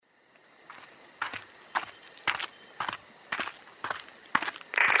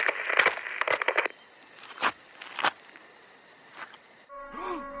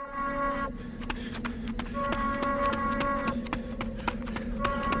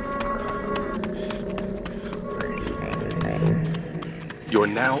You're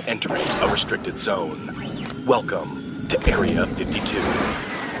now entering a restricted zone. Welcome to Area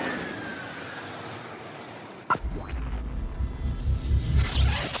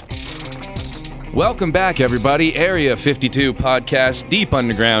 52. Welcome back, everybody. Area 52 podcast, deep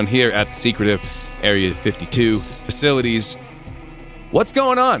underground here at the secretive Area 52 facilities. What's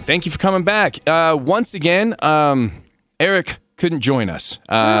going on? Thank you for coming back. Once again, Eric couldn't join us.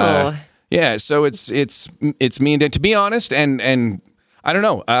 Yeah, so it's me and Dan. To be honest, and I don't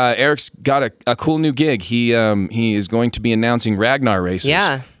know. Eric's got a cool new gig. He is going to be announcing Ragnar races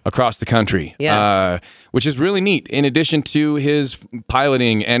across the country, which is really neat. In addition to his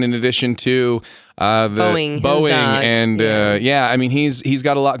piloting, and in addition to the Boeing and I mean he's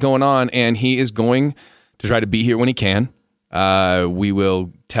got a lot going on, and he is going to try to be here when he can. We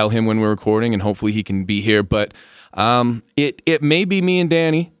will tell him when we're recording, and hopefully he can be here. But it may be me and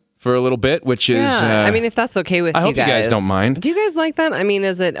Danny for a little bit, which is... I mean, if that's okay with you guys. I hope you guys don't mind. Do you guys like that? I mean,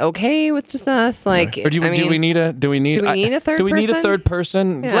 is it okay with just us? Like, or do we need a third person? Do we need a third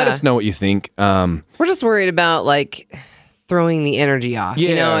person? Yeah. Let us know what you think. We're just worried about, like, throwing the energy off. Yeah,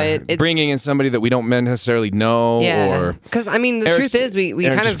 you know, it's bringing in somebody that we don't necessarily know. Yeah, because I mean, the truth is, we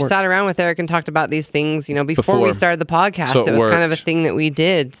kind of sat around with Eric and talked about these things. You know, before we started the podcast, so it was kind of a thing that we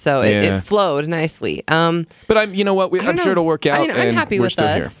did, so it flowed nicely. But you know what? I'm sure it'll work out. I mean, I'm happy with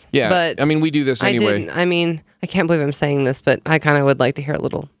us. Here. Yeah, but I mean, we do this anyway. I can't believe I'm saying this, but I kind of would like to hear a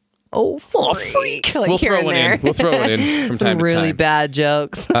little. Oh, freak! Like we'll throw it in. We'll throw it in from some time to time. really bad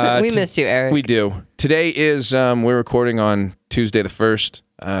jokes. We missed you, Eric. We do. Today is we're recording on Tuesday the 1st.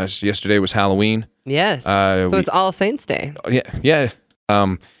 So yesterday was Halloween. Yes. So it's All Saints Day. Yeah.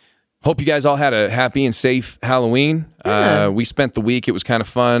 Hope you guys all had a happy and safe Halloween. Yeah. We spent the week. It was kind of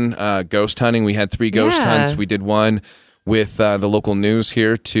fun. Ghost hunting. We had 3 ghost hunts. We did one with the local news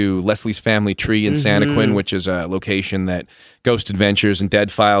here to Leslie's Family Tree in Santaquin, which is a location that Ghost Adventures and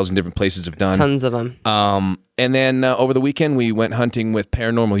Dead Files and different places have done. Tons of them. And then over the weekend, we went hunting with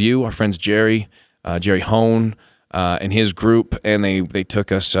Paranormal U, our friends Jerry Hone, and his group, and they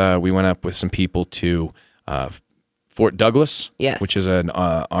took us, we went up with some people to Fort Douglas, which is an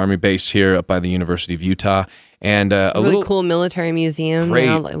army base here up by the University of Utah. And a really cool military museum. Great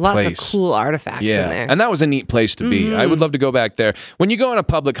lots place. of cool artifacts in there. And that was a neat place to be. I would love to go back there. When you go on a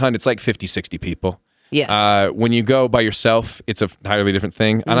public hunt, it's like 50, 60 people. Yes. When you go by yourself, it's a entirely different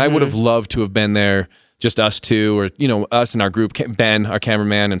thing. And I would have loved to have been there, just us two, or us and our group, Ben, our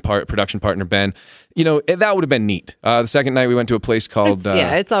cameraman and production partner Ben. That would have been neat. The second night we went to a place called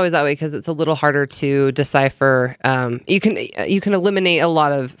it's always that way because it's a little harder to decipher. You can eliminate a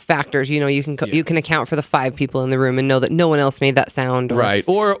lot of factors. You can account for the 5 people in the room and know that no one else made that sound. Right.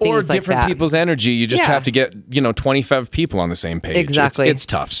 Or different people's energy. You just have to get 25 people on the same page. Exactly. It's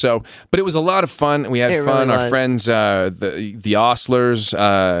tough. So, but it was a lot of fun. We had fun. Really our friends, the Ostlers,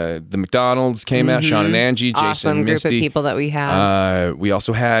 the McDonald's came out. Sean and Angie, Jason, awesome Misty. group of people that we had. We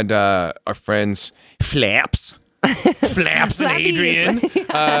also had our friends Flaps and Adrian.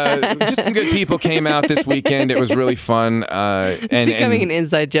 Just some good people came out this weekend. It was really fun. It's becoming an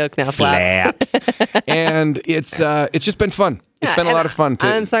inside joke now, Flaps. And it's just been fun. It's been a lot of fun.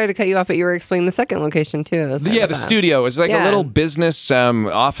 I'm sorry to cut you off, but you were explaining the second location too. The studio is like a little business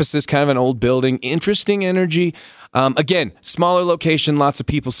offices, kind of an old building. Interesting energy. Again, smaller location, lots of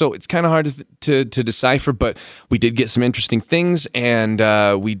people, so it's kind of hard to decipher. But we did get some interesting things, and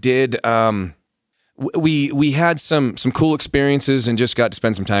we did. We had some cool experiences and just got to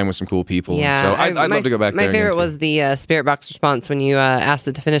spend some time with some cool people. Yeah, so I'd love to go back there. My favorite was the Spirit Box response when you asked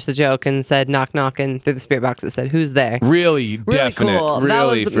it to finish the joke and said knock knock, and through the Spirit Box it said who's there. Really definite. Cool.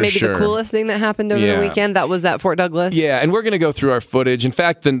 Really, that was maybe the coolest thing that happened over the weekend. That was at Fort Douglas. Yeah, and we're going to go through our footage. In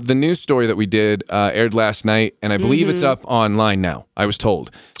fact, the news story that we did aired last night, and I believe it's up online now, I was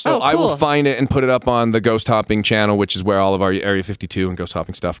told. So cool. I will find it and put it up on the Ghost Hopping channel, which is where all of our Area 52 and Ghost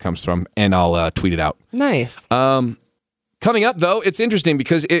Hopping stuff comes from, and I'll tweet it out. Nice. Coming up, though, it's interesting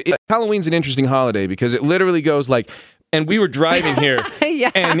because Halloween's an interesting holiday because it literally goes like, and we were driving here,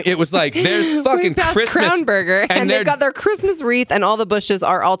 and it was like, there's fucking Christmas. Crown Burger, and they've got their Christmas wreath, and all the bushes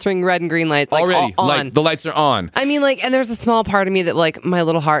are altering red and green lights. Like, already, on. like the lights are on. I mean, like, and there's a small part of me that, like, my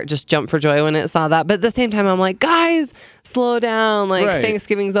little heart just jumped for joy when it saw that. But at the same time, I'm like, guys, slow down. Like,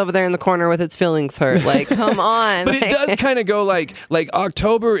 Thanksgiving's over there in the corner with its feelings hurt. Like, come on. But it does kind of go like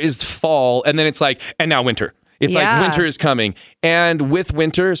October is fall, and then it's like, and now winter. It's like winter is coming. And with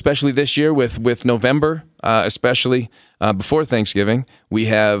winter, especially this year, with November, especially before Thanksgiving, we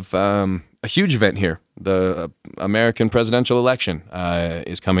have a huge event here. The American presidential election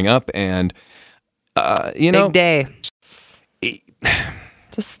is coming up. And, big day.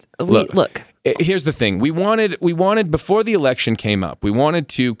 Just look. Here's the thing. We wanted before the election came up, we wanted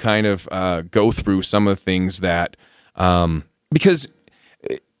to kind of go through some of the things that, because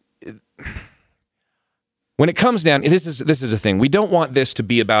when it comes down, this is a thing. We don't want this to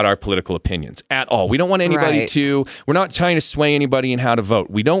be about our political opinions at all. We don't want anybody we're not trying to sway anybody in how to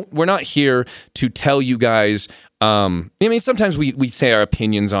vote. We're not here to tell you guys, I mean, sometimes we say our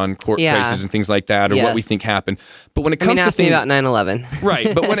opinions on court cases and things like that, or what we think happened. But when it comes to ask things me about 9/11,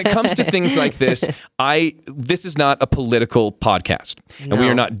 right? But when it comes to things like this, this is not a political podcast, and we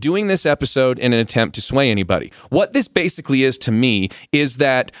are not doing this episode in an attempt to sway anybody. What this basically is to me is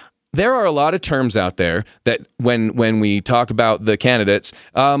that there are a lot of terms out there that when we talk about the candidates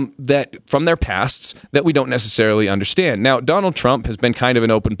that from their pasts that we don't necessarily understand. Now, Donald Trump has been kind of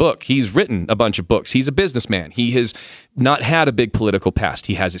an open book. He's written a bunch of books. He's a businessman. He has not had a big political past.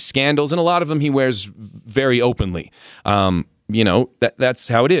 He has his scandals, and a lot of them he wears very openly. That's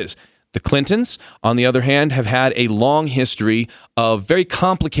how it is. The Clintons, on the other hand, have had a long history of very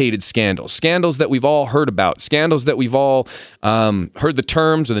complicated scandals that we've all heard about, scandals that we've all heard the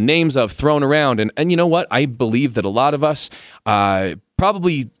terms or the names of thrown around. And you know what? I believe that a lot of us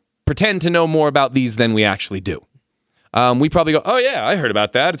probably pretend to know more about these than we actually do. We probably go, oh yeah, I heard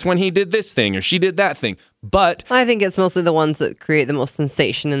about that. It's when he did this thing or she did that thing. But I think it's mostly the ones that create the most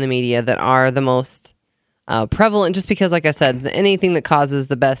sensation in the media that are the most prevalent, just because, like I said, anything that causes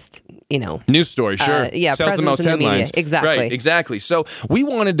the best, news story, sure, sells the most headlines. Exactly, right, exactly. So we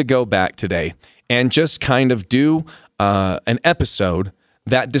wanted to go back today and just kind of do an episode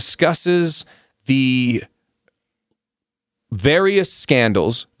that discusses the various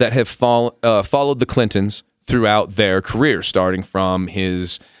scandals that have followed the Clintons throughout their career, starting from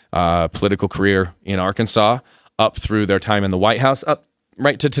his political career in Arkansas up through their time in the White House, up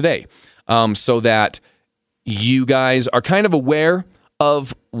right to today, so that you guys are kind of aware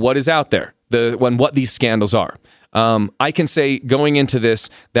of what is out there, what these scandals are. I can say going into this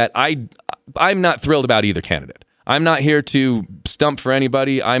that I'm not thrilled about either candidate. I'm not here to stump for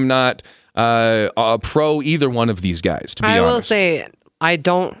anybody. I'm not pro either one of these guys, to be honest. I will say I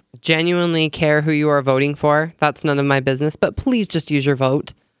don't genuinely care who you are voting for. That's none of my business, but please just use your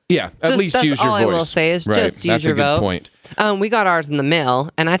vote. Yeah, at least use your voice. That's all I will say is just use your vote. That's a good point. We got ours in the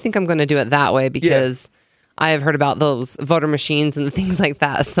mail, and I think I'm going to do it that way because I have heard about those voter machines and things like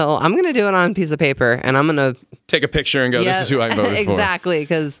that. So I'm going to do it on a piece of paper, and I'm going to take a picture and go, this is who I voted for. Exactly,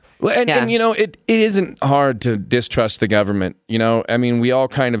 because and it isn't hard to distrust the government. I mean, we all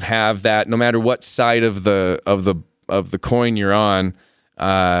kind of have that, no matter what side of the coin you're on.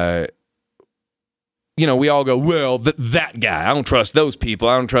 We all go, well, that guy, I don't trust those people.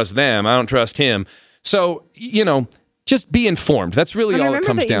 I don't trust them. I don't trust him. So, just be informed. That's really all it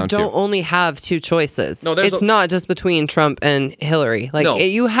comes down to. You don't only have two choices. No, it's not just between Trump and Hillary.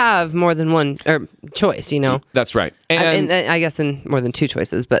 You have more than one choice, That's right. And I guess in more than two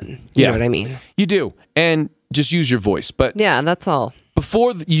choices, but you know what I mean. You do. And just use your voice. But yeah, that's all.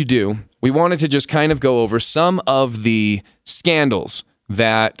 Before you do, we wanted to just kind of go over some of the scandals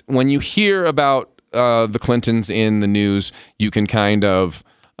that when you hear about the Clintons in the news, you can kind of,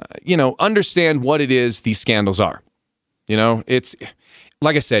 understand what it is these scandals are. It's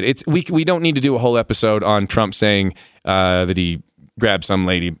like I said, we don't need to do a whole episode on Trump saying that he grabbed some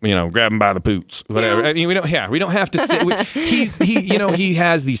lady, grab him by the poots, whatever. I mean, we don't have to say he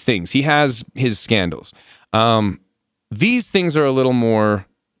has these things. He has his scandals. These things are a little more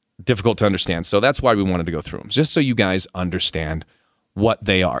difficult to understand. So that's why we wanted to go through them, just so you guys understand what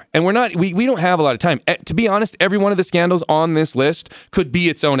they are. And we don't have a lot of time. To be honest, every one of the scandals on this list could be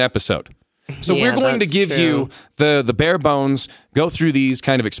its own episode. So we're going to give you the bare bones, go through these,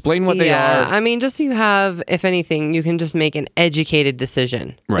 kind of explain what they are. I mean, just so you have, if anything, you can just make an educated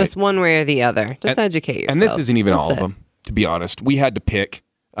decision. Right. Just one way or the other. Just educate yourself. And this isn't even all of them, to be honest. We had to pick.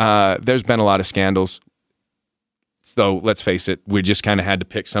 There's been a lot of scandals. So let's face it, we just kind of had to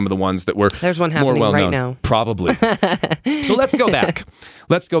pick some of the ones that were There's one happening more well-known. Right now. Probably. So let's go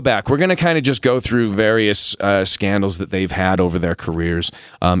back. We're going to kind of just go through various scandals that they've had over their careers.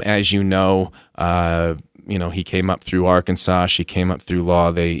 As you know, he came up through Arkansas. She came up through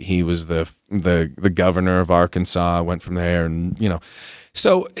law. He was the governor of Arkansas. Went from there, and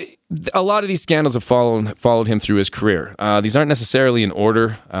so a lot of these scandals have followed him through his career. These aren't necessarily in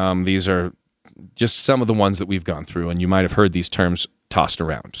order. These are just some of the ones that we've gone through, and you might have heard these terms tossed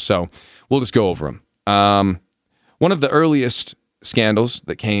around. So we'll just go over them. One of the earliest scandals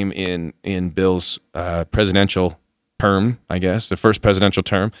that came in Bill's presidential term, I guess, the first presidential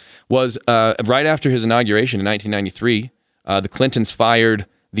term, was right after his inauguration in 1993. The Clintons fired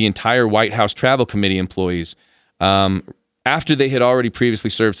the entire White House Travel Committee employees after they had already previously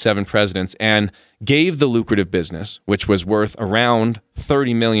served 7 presidents and gave the lucrative business, which was worth around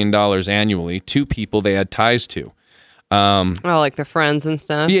 $30 million annually, to people they had ties to. Like their friends and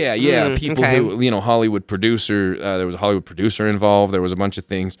stuff? Yeah. People who, Hollywood producer, there was a Hollywood producer involved. There was a bunch of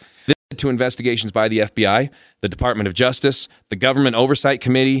things. This led to investigations by the FBI, the Department of Justice, the Government Oversight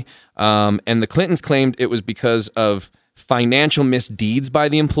Committee, and the Clintons claimed it was because of financial misdeeds by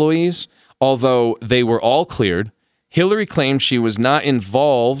the employees, although they were all cleared. Hillary claimed she was not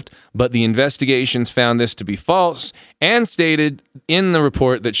involved, but the investigations found this to be false and stated in the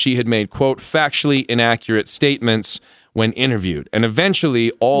report that she had made, quote, factually inaccurate statements when interviewed. And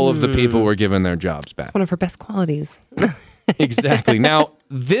eventually, all of the people were given their jobs back. One of her best qualities. Exactly. Now,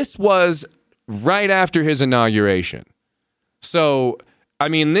 this was right after his inauguration. So, I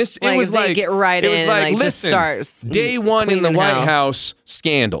mean, it was like, get right in and listen, just start day one in the White House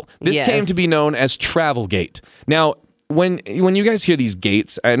scandal. This came to be known as Travelgate. Now, when you guys hear these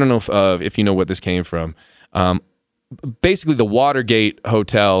gates, I don't know if you know what this came from. Basically, the Watergate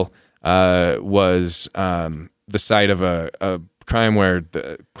Hotel was the site of a crime where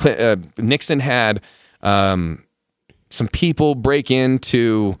Nixon had some people break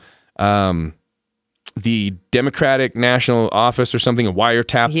into the Democratic National Office or something and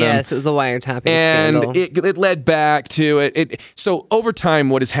wiretap them. Yes, it was a wiretapping scandal. And it led back to it. So over time,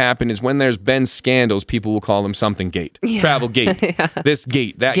 what has happened is when there's been scandals, people will call them something gate. Travel gate. This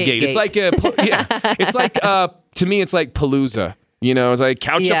gate, that gate. It's like it's like to me, it's like Palooza. It's like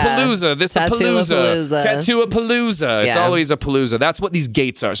Couch-a-Palooza, this a Palooza, Tattoo-a-Palooza. It's always a Palooza. That's what these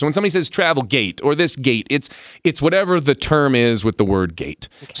gates are. So when somebody says travel gate or this gate, it's whatever the term is with the word gate.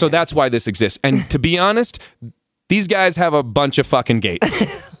 Okay. So that's why this exists. And to be honest, these guys have a bunch of fucking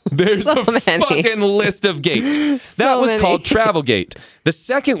gates. There's a fucking list of gates. That was called Travelgate. The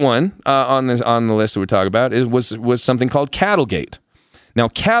second one on the list that we're talking about was something called Cattlegate. Now,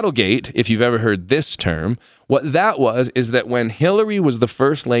 Cattlegate, if you've ever heard this term, what that was is that when Hillary was the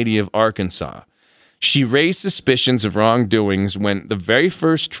first lady of Arkansas, she raised suspicions of wrongdoings when the very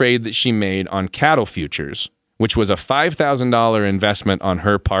first trade that she made on cattle futures, which was a $5,000 investment on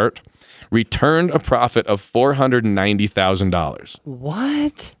her part, returned a profit of $490,000.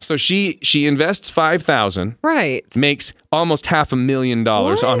 What? So she invests $5,000, right? Makes almost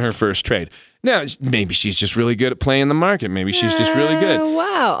 $500,000 on her first trade. Now, maybe she's just really good at playing the market. Maybe she's just really good.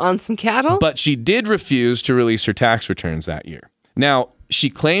 Wow, on some cattle? But she did refuse to release her tax returns that year. Now,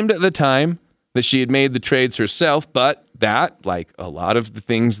 she claimed at the time that she had made the trades herself, but that, like a lot of the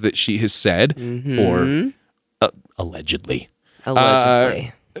things that she has said, or allegedly.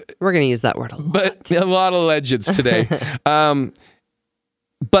 Allegedly. We're going to use that word a lot. But a lot of allegeds today.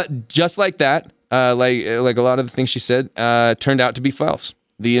 But just like that, like a lot of the things she said, turned out to be false.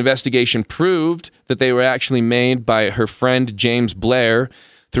 The investigation proved that they were actually made by her friend James Blair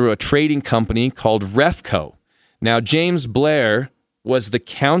through a trading company called Refco. Now, James Blair was the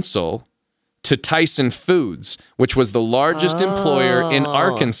counsel to Tyson Foods, which was the largest employer in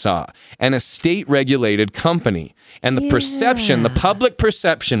Arkansas and a state-regulated company. And the public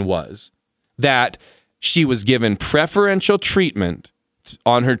perception was that she was given preferential treatment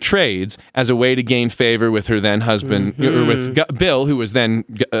on her trades as a way to gain favor with her then husband, or with Bill, who was then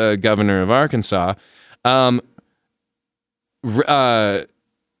governor of Arkansas. The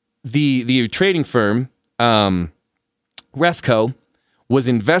trading firm, Refco, was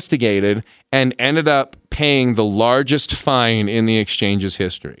investigated and ended up paying the largest fine in the exchange's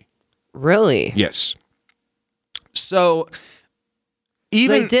history. Really? Yes. So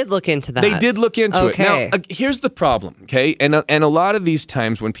they did look into that. They did look into it. Now, here's the problem, okay? And a lot of these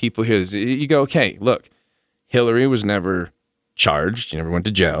times when people hear this, you go, okay, look, Hillary was never charged. She never went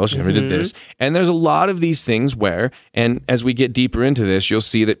to jail. She never did this. And there's a lot of these things where, and as we get deeper into this, you'll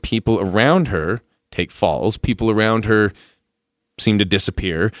see that people around her take falls. People around her seem to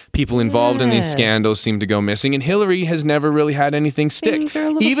disappear. People involved in these scandals seem to go missing. And Hillary has never really had anything stick.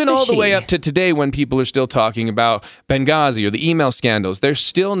 Even all the way up to today when people are still talking about Benghazi or the email scandals, they're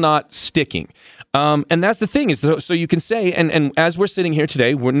still not sticking. And that's the thing is, so you can say, and as we're sitting here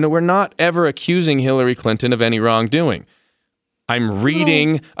today, we're not ever accusing Hillary Clinton of any wrongdoing. I'm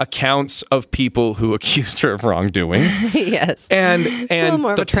reading accounts of people who accused her of wrongdoings. Yes. And it's a little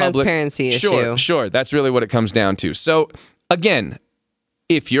more of a transparency issue. Sure. That's really what it comes down to. So again,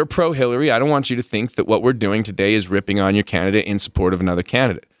 if you're pro-Hillary, I don't want you to think that what we're doing today is ripping on your candidate in support of another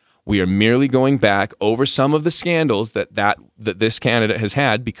candidate. We are merely going back over some of the scandals that this candidate has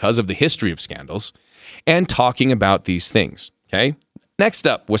had because of the history of scandals and talking about these things, okay? Next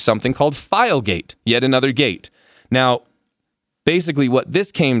up was something called Filegate, yet another gate. Now, basically what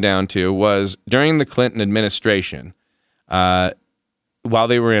this came down to was during the Clinton administration, while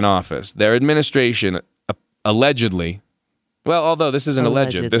they were in office. Their administration allegedly, well, although this isn't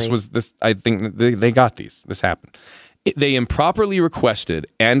alleged, this was this. I think they got these. This happened. They improperly requested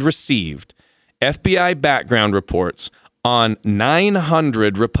and received FBI background reports on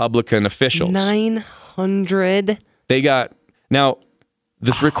 900 Republican officials. 900. They got now.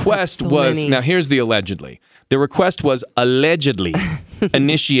 This request was many. now. Here's the allegedly. The request was allegedly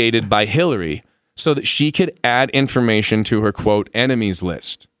initiated by Hillary so that she could add information to her quote enemies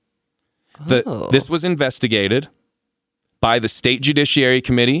list. This was investigated by the State Judiciary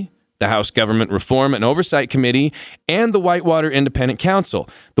Committee, the House Government Reform and Oversight Committee, and the Whitewater Independent Counsel.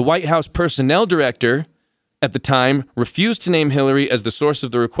 The White House Personnel Director at the time refused to name Hillary as the source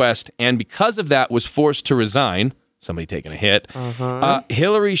of the request, and because of that was forced to resign. Somebody taking a hit.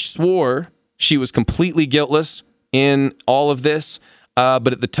 Hillary swore she was completely guiltless in all of this,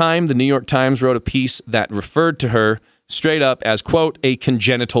 but at the time, the New York Times wrote a piece that referred to her straight up as, quote, a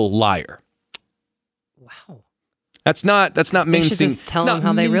congenital liar. Wow. That's not They should just tell them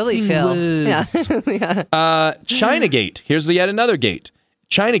how they really feel. Yeah. Chinagate. Here's yet another gate.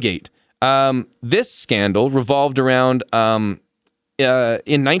 Chinagate. This scandal revolved around, in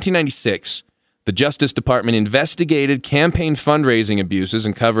 1996, the Justice Department investigated campaign fundraising abuses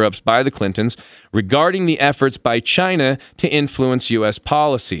and cover-ups by the Clintons regarding the efforts by China to influence U.S.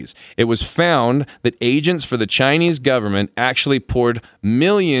 policies. It was found that agents for the Chinese government actually poured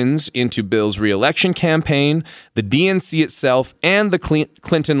millions into Bill's re-election campaign, the DNC itself, and the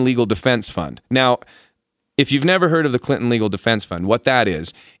Clinton Legal Defense Fund. Now, if you've never heard of the Clinton Legal Defense Fund, what that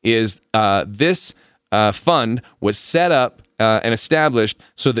is this fund was set up and established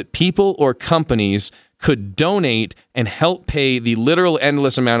so that people or companies could donate and help pay the literal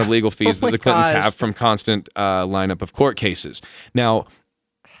endless amount of legal fees that the Clintons have from constant lineup of court cases. Now,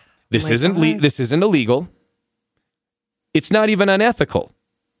 this isn't illegal. It's not even unethical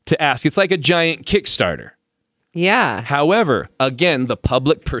to ask. It's like a giant Kickstarter. Yeah. However, again, the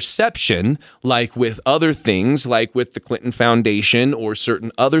public perception, like with other things, like with the Clinton Foundation or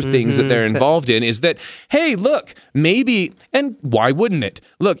certain other things that they're involved in, is that, hey, look, maybe, and why wouldn't it?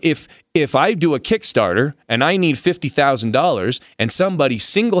 Look, if I do a Kickstarter and I need $50,000 and somebody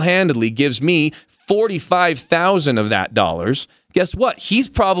single-handedly gives me $45,000 of that dollars, guess what? He's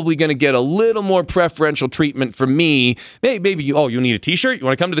probably going to get a little more preferential treatment from me. Hey, maybe you need a T-shirt? You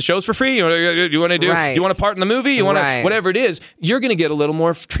want to come to the shows for free? You want to part in the movie? You want to whatever it is? You're going to get a little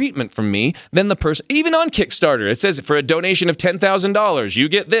more treatment from me than the person. Even on Kickstarter, it says for a donation of $10,000, you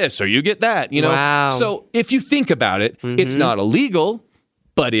get this or you get that. You know. Wow. So if you think about it, it's not illegal,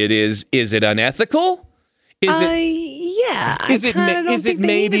 but it is. Is it unethical? Yeah. I don't think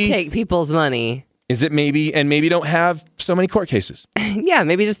they need to take people's money. Is it maybe don't have so many court cases? Yeah,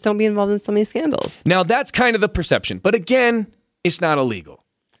 maybe just don't be involved in so many scandals. Now that's kind of the perception, but again, it's not illegal.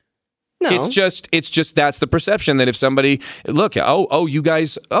 No, it's just that's the perception that if somebody look, you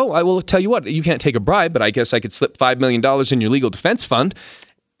guys, I will tell you what, you can't take a bribe, but I guess I could slip $5 million in your legal defense fund,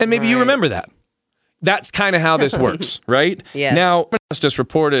 and maybe you remember that. That's kind of how this works, right? Yes. Now, Justice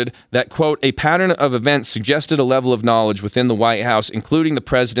reported that, quote, a pattern of events suggested a level of knowledge within the White House, including the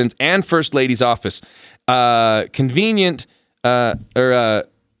president's and first lady's office. That were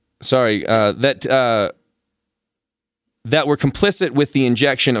complicit with the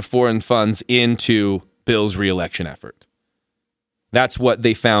injection of foreign funds into Bill's reelection effort. That's what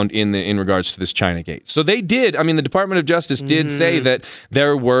they found in regards to this Chinagate. So they did. I mean, the Department of Justice did say that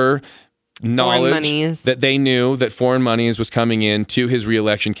there were knowledge that they knew that foreign monies was coming in to his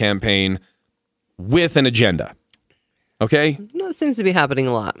reelection campaign with an agenda. Okay? That seems to be happening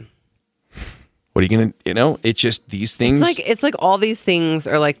a lot. What are you going to, it's just these things. It's like all these things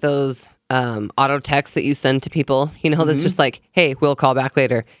are like those auto texts that you send to people, that's just like, hey, we'll call back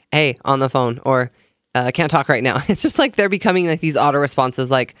later. Hey, on the phone, or can't talk right now. It's just like they're becoming like these auto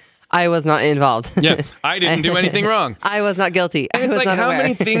responses like, I was not involved. Yeah, I didn't do anything wrong. I was not guilty. And it's like,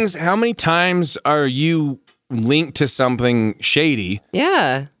 how many times are you linked to something shady?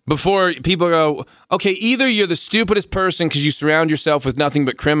 Yeah. Before people go, okay, either you're the stupidest person because you surround yourself with nothing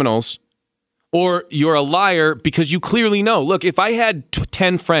but criminals, or you're a liar because you clearly know. Look, if I had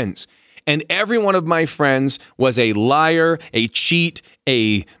 10 friends and every one of my friends was a liar, a cheat,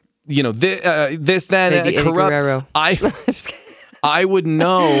 a, corrupt, I would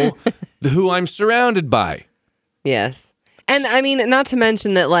know who I'm surrounded by. Yes. And I mean, not to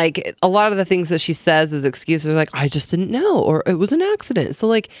mention that, like, a lot of the things that she says as excuses are like, I just didn't know, or it was an accident. So,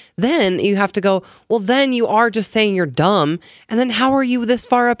 like, then you have to go, well, then you are just saying you're dumb. And then how are you this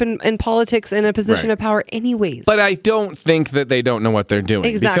far up in politics in a position Right. of power anyways? But I don't think that they don't know what they're doing.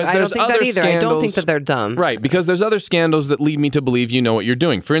 Exactly. Because I don't there's think that other either. I don't think scandals- that they're dumb. Right, because there's other scandals that lead me to believe you know what you're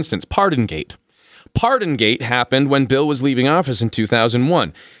doing. For instance, Pardongate. Pardongate happened when Bill was leaving office in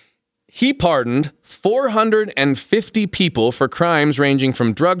 2001. He pardoned 450 people for crimes ranging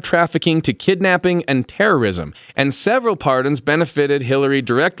from drug trafficking to kidnapping and terrorism. And several pardons benefited Hillary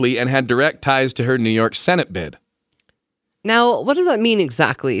directly and had direct ties to her New York Senate bid. Now, what does that mean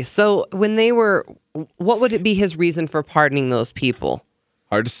exactly? So when they were, what would it be his reason for pardoning those people?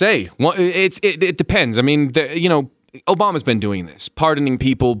 Hard to say. Well, it depends. I mean, Obama's been doing this, pardoning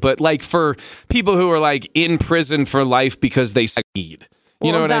people, but like for people who are like in prison for life because they succeed.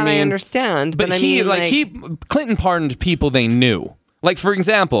 You know what I mean? I understand, but I he, mean, Clinton pardoned people they knew. Like, for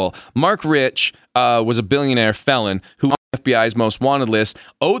example, Mark Rich was a billionaire felon who on the FBI's most wanted list,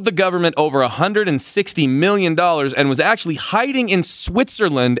 owed the government over $160 million and was actually hiding in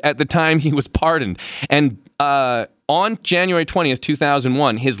Switzerland at the time he was pardoned. And on January 20th,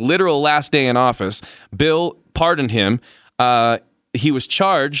 2001, his literal last day in office, Bill pardoned him. He was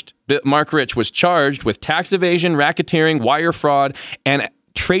charged, Mark Rich was charged with tax evasion, racketeering, wire fraud, and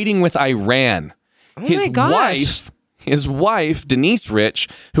trading with Iran. Oh my gosh. His wife, Denise Rich,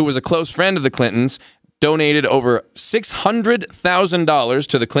 who was a close friend of the Clintons, donated over $600,000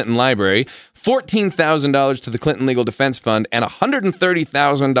 to the Clinton Library, $14,000 to the Clinton Legal Defense Fund, and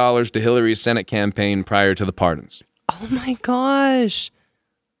 $130,000 to Hillary's Senate campaign prior to the pardons. oh my gosh.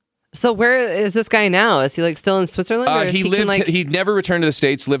 So where is this guy now? Is he like still in Switzerland? Or is He never returned to the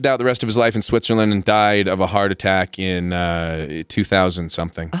States, lived out the rest of his life in Switzerland, and died of a heart attack in 2000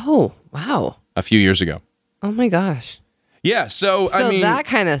 something, Oh, wow. a few years ago. Oh my gosh. Yeah, so So I mean, that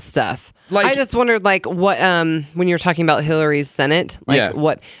kind of stuff. like- I just wondered, like, what when you're talking about Hillary's Senate, like, Yeah.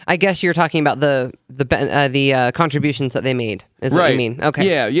 what? I guess you're talking about the contributions that they made. Is what you mean?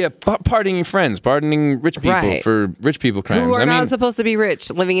 Okay. Yeah. Pardoning friends, pardoning rich people Right. for rich people crimes. Who are I not mean, supposed to be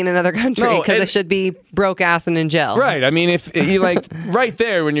rich, living in another country No, because they and- should be broke ass and in jail. right. I mean, if you like, right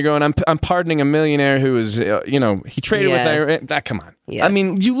there when you're going, I'm pardoning a millionaire who is, he traded Yes. with Iran. That come on. Yes. I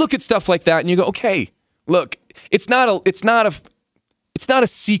mean, you look at stuff like that and you go, okay, look, it's not a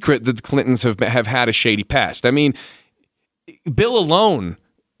secret that the Clintons have had a shady past. I mean, Bill alone,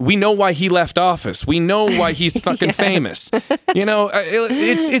 we know why he left office. We know why he's fucking famous.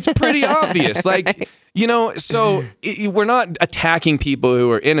 It's pretty obvious. Like, so we're not attacking people who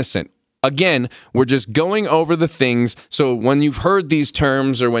are innocent. Again, we're just going over the things. So when you've heard these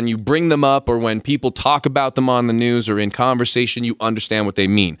terms or when you bring them up or when people talk about them on the news or in conversation, you understand what they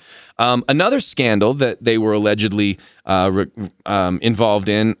mean. Another scandal that they were allegedly involved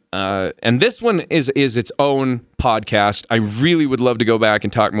in, and this one is its own podcast. I really would love to go back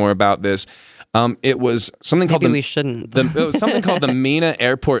and talk more about this. It was something called Maybe we shouldn't. it was something called the Mena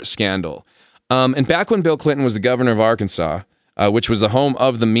Airport scandal. And back when Bill Clinton was the governor of Arkansas, which was the home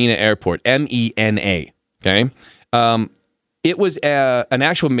of the Mena Airport, MENA, okay? It was an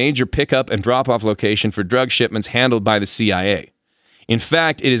actual major pickup and drop-off location for drug shipments handled by the CIA. In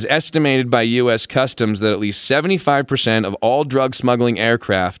fact, it is estimated by U.S. Customs that at least 75% of all drug smuggling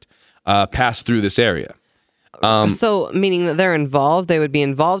aircraft pass through this area. So, meaning that they're involved, they would be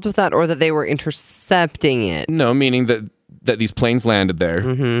involved with that, or that they were intercepting it? No, meaning that these planes landed there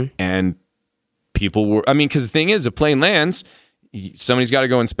and people were, because the thing is, a plane lands, somebody's got to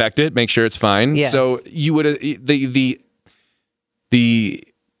go inspect it, make sure it's fine. Yes. So you would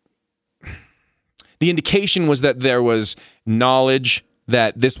the indication was that there was knowledge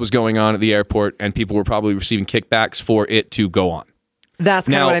that this was going on at the airport, and people were probably receiving kickbacks for it to go on. That's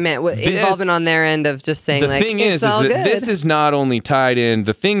kind of Now, what I meant. Involvement on their end of just saying, The like, thing it's is all that good. this is not only tied in.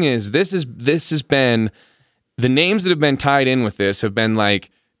 The thing is, this has been the names that have been tied in with this have been like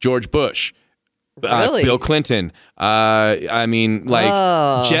George Bush. Really? Bill Clinton. Jeb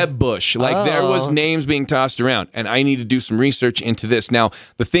Bush. Like there was names being tossed around, and I need to do some research into this. Now,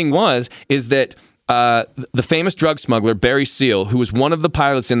 the thing is that the famous drug smuggler Barry Seal, who was one of the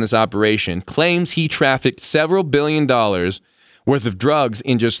pilots in this operation, claims he trafficked several $1 billion worth of drugs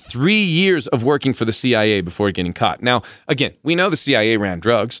in just 3 years of working for the CIA before getting caught. Now, again, we know the CIA ran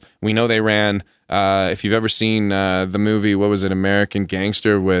drugs. We know they ran. If you've ever seen the movie, what was it, American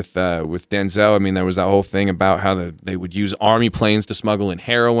Gangster with Denzel? There was that whole thing about how they would use army planes to smuggle in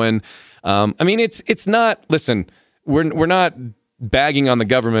heroin. It's not. Listen, we're not bagging on the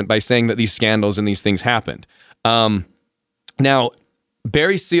government by saying that these scandals and these things happened. Now,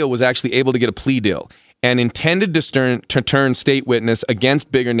 Barry Seal was actually able to get a plea deal. and intended to turn state witness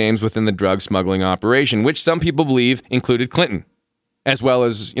against bigger names within the drug smuggling operation, which some people believe included Clinton, as well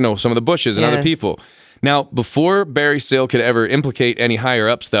as, some of the Bushes and other people. Now, before Barry Seal could ever implicate any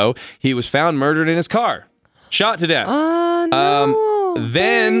higher-ups, though, he was found murdered in his car, shot to death. No.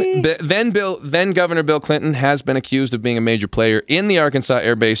 Then Governor Bill Clinton has been accused of being a major player in the Arkansas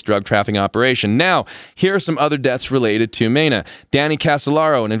Air Base drug trafficking operation. Now, here are some other deaths related to Mena. Danny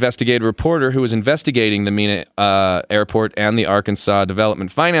Casolaro, an investigative reporter who was investigating the Mena Airport and the Arkansas Development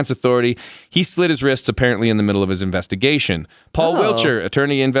Finance Authority, he slit his wrists apparently in the middle of his investigation. Paul Wiltshire,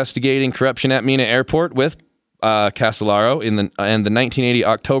 attorney investigating corruption at Mena Airport with Casolaro and the 1980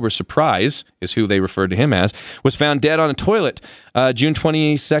 October Surprise is who they referred to him as, was found dead on a toilet June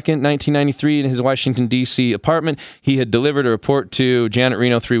 22nd, 1993 in his Washington, D.C. apartment. He had delivered a report to Janet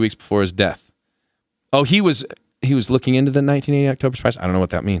Reno 3 weeks before his death. Oh, he was looking into the 1980 October Surprise? I don't know what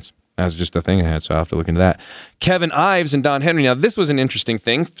that means. That was just a thing I had, so I'll have to look into that. Kevin Ives and Don Henry. Now, this was an interesting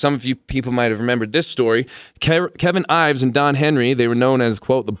thing. Some of you people might have remembered this story. Kevin Ives and Don Henry, they were known as,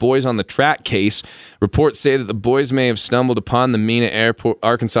 quote, the boys on the track case. Reports say that the boys may have stumbled upon the Mena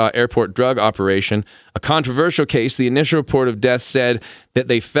Arkansas airport drug operation. A controversial case. The initial report of death said that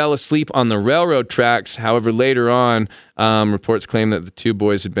they fell asleep on the railroad tracks. However, later on, reports claim that the two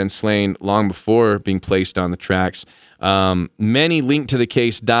boys had been slain long before being placed on the tracks. Many linked to the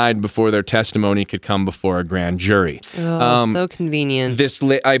case died before their testimony could come before a grand jury. So convenient.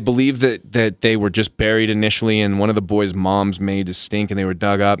 I believe that they were just buried initially, and one of the boys' moms made a stink, and they were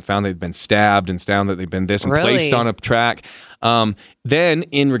dug up, found they'd been stabbed, and found that they'd been this and placed on a track. Then,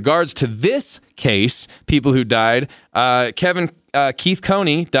 in regards to this case, people who died, Keith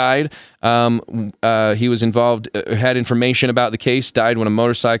Coney died. He was involved, had information about the case, died when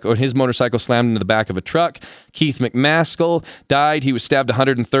his motorcycle slammed into the back of a truck. Keith McMaskill died. He was stabbed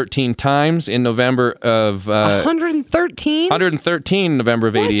 113 times in November of 113? 113 in November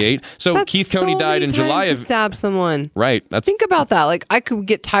of 88. So That's Keith Coney died in July of stab someone. Right. Think about that. Like, I could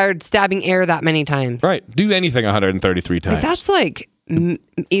get tired stabbing air that many times. Right. Do anything 133 times. Like, that's like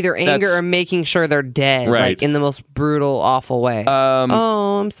either anger or making sure they're dead, right, like in the most brutal, awful way.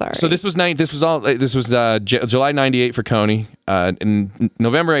 I'm sorry. So this was July 98 for Coney, in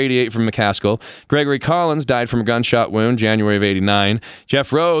November 88 for McCaskill. Gregory Collins died from a gunshot wound, January of 89.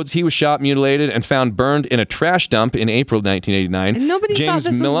 Jeff Rhodes, he was shot, mutilated, and found burned in a trash dump in April 1989. And nobody James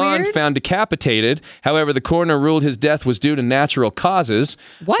thought this Milan was weird? found decapitated. However, the coroner ruled his death was due to natural causes.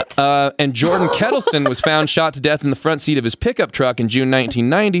 What? And Jordan Kettleson was found shot to death in the front seat of his pickup truck in June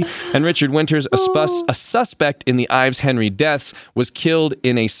 1990. And Richard Winters, a suspect in the Ives Henry deaths, was killed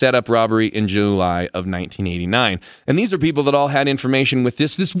in a setup robbery in July of 1989. And these are people that all had information with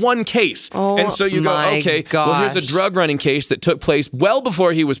this one case. And so you go, okay, well, here's a drug running case that took place well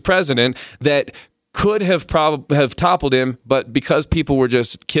before he was president that could have toppled him, but because people were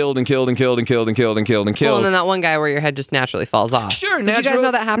just killed. Well, and then that one guy where your head just naturally falls off. Sure, Did you guys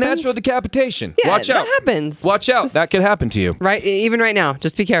know that happens? Natural decapitation. Yeah, Watch out. that happens. Watch out. That could happen to you. Right, even right now.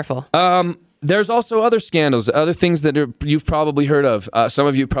 Just be careful. There's also other scandals, other things that you've probably heard of. Some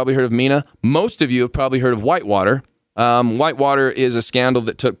of you have probably heard of Mena. Most of you have probably heard of Whitewater. Whitewater is a scandal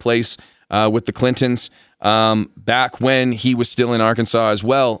that took place with the Clintons back when he was still in Arkansas as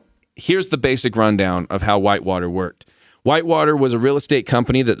well. Here's the basic rundown of how Whitewater worked. Whitewater was a real estate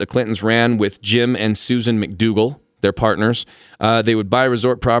company that the Clintons ran with Jim and Susan McDougal, their partners. They would buy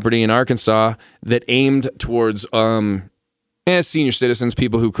resort property in Arkansas that aimed towards senior citizens,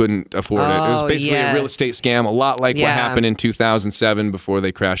 people who couldn't afford it. It was basically a real estate scam, a lot like what happened in 2007 before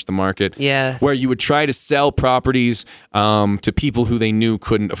they crashed the market. Yes. Where you would try to sell properties to people who they knew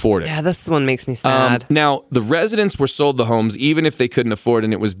couldn't afford it. Yeah, this one makes me sad. Now, the residents were sold the homes even if they couldn't afford it,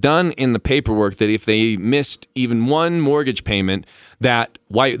 and it was done in the paperwork that if they missed even one mortgage payment, that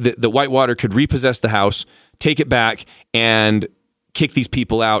the Whitewater could repossess the house, take it back, and kick these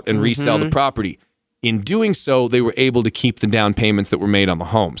people out and resell the property. In doing so, they were able to keep the down payments that were made on the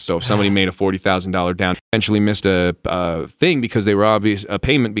home. So if somebody made a $40,000 down, eventually missed a payment because they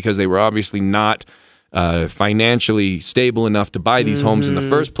were obviously not financially stable enough to buy these homes in the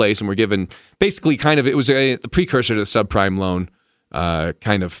first place, and were given basically it was the precursor to the subprime loan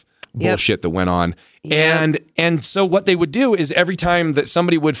kind of bullshit that went on. Yep. And so what they would do is every time that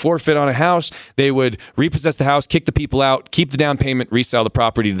somebody would forfeit on a house, they would repossess the house, kick the people out, keep the down payment, resell the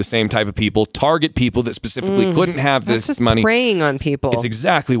property to the same type of people, target people that specifically couldn't have this just money. Preying on people. It's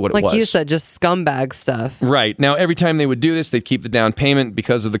exactly what it was. Like you said, just scumbag stuff. Right. Now, every time they would do this, they'd keep the down payment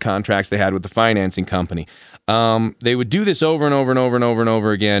because of the contracts they had with the financing company. They would do this over and over and over and over and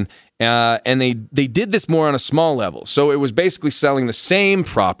over again. And they did this more on a small level. So it was basically selling the same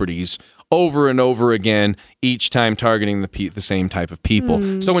properties over and over again, each time targeting the same type of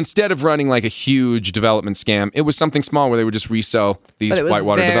people. So instead of running like a huge development scam, it was something small where they would just resell these But it was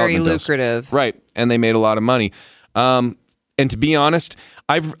whitewater very development deals. lucrative. Right, and they made a lot of money. And to be honest,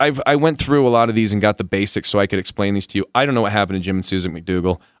 I went through a lot of these and got the basics so I could explain these to you. I don't know what happened to Jim and Susan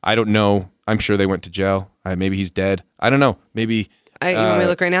McDougal. I don't know. I'm sure they went to jail. Maybe he's dead. I don't know. Maybe. You want me to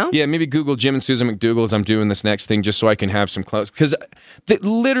look right now? Yeah, maybe Google Jim and Susan McDougal as I'm doing this next thing just so I can have some close. Because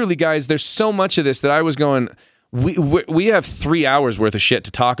literally, guys, there's so much of this that I was going, we have 3 hours worth of shit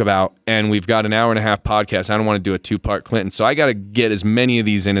to talk about, and we've got an hour and a half podcast. I don't want to do a 2-part Clinton, so I got to get as many of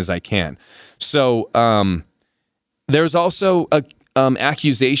these in as I can. So there's also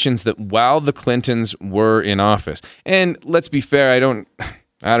accusations that while the Clintons were in office, and let's be fair, I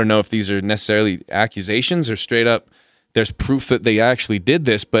don't know if these are necessarily accusations or straight up there's proof that they actually did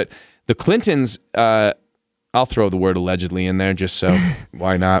this, but the Clintons, I'll throw the word allegedly in there just so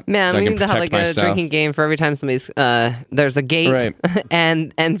why not? Man, so we need to have like a drinking game for every time somebody's there's a gate, right.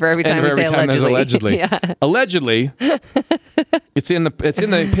 and for every time, we say there's allegedly. Yeah. Allegedly, it's in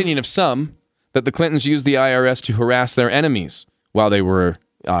the opinion of some that the Clintons used the IRS to harass their enemies while they were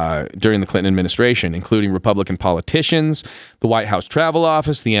during the Clinton administration, including Republican politicians, the White House Travel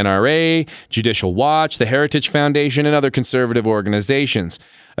Office, the NRA, Judicial Watch, the Heritage Foundation, and other conservative organizations.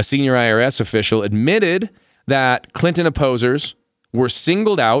 A senior IRS official admitted that Clinton opposers were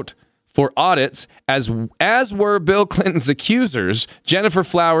singled out for audits, as were Bill Clinton's accusers, Jennifer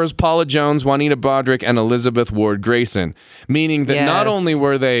Flowers, Paula Jones, Juanita Broderick, and Elizabeth Ward Grayson. Meaning that not only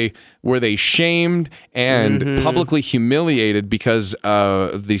were they shamed and publicly humiliated because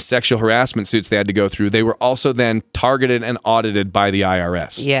of the sexual harassment suits they had to go through, they were also then targeted and audited by the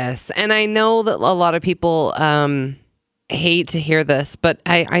IRS. Yes, and I know that a lot of people hate to hear this, but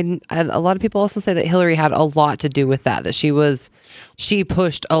I a lot of people also say that Hillary had a lot to do with that she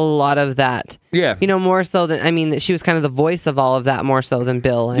pushed a lot of that. Yeah. More so than, that she was kind of the voice of all of that more so than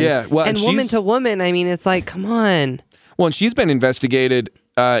Bill. And, yeah. Well, and woman to woman, it's like, come on. Well, and she's been investigated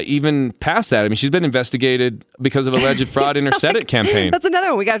even past that. She's been investigated because of alleged fraud in her Senate campaign. That's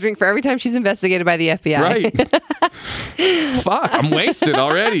another one. We got to drink for every time she's investigated by the FBI. Right. Fuck, I'm wasted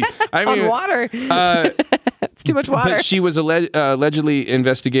already. On water. It's too much water. But she was allegedly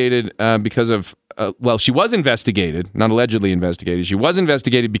investigated because of, she was investigated, not allegedly investigated. She was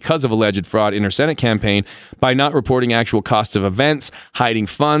investigated because of alleged fraud in her Senate campaign by not reporting actual costs of events, hiding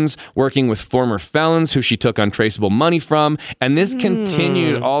funds, working with former felons who she took untraceable money from, and this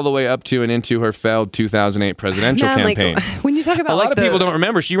continued all the way up to and into her failed 2008 presidential campaign. When you talk about a lot of people don't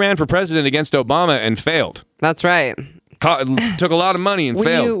remember, she ran for president against Obama and failed. That's right. Took a lot of money and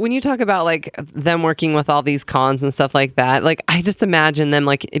failed. When you talk about them working with all these cons and stuff like that, I just imagine them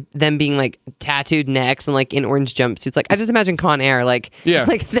them being tattooed necks and in orange jumpsuits. I just imagine Con Air. Yeah.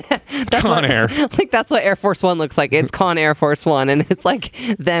 That's Con Air. That's what Air Force One looks like. It's Con Air Force One, and it's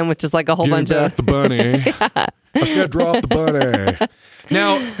them with just a whole bunch of the bunny. Yeah. I said drop the bunny.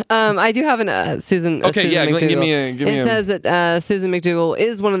 Now, I do have Susan. Okay, Susan yeah, McDougal. give me It says that Susan McDougal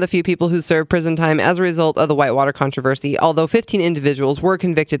is one of the few people who served prison time as a result of the Whitewater controversy. Although 15 individuals were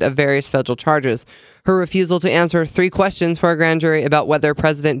convicted of various federal charges, her refusal to answer 3 questions for a grand jury about whether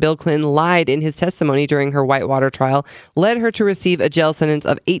President Bill Clinton lied in his testimony during her Whitewater trial led her to receive a jail sentence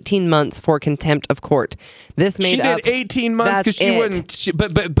of 18 months for contempt of court. This made she did 18 months because she wouldn't.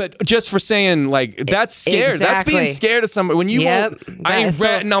 But just for saying that's scared. Exactly. That's being scared of somebody. When you won't, I ain't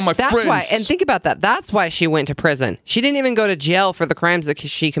ratting on my friends. Why, and think about that. That's why she went to prison. She didn't even go to jail for the crimes that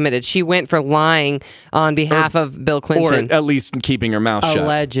she committed. She went for lying on behalf of Bill Clinton. Or at least keeping her mouth shut.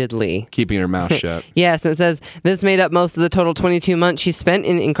 Allegedly. Keeping her mouth shut. Yes, and it says this made up most of the total 22 months she spent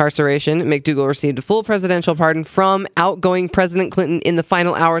in incarceration. McDougal received a full presidential pardon from outgoing President Clinton in the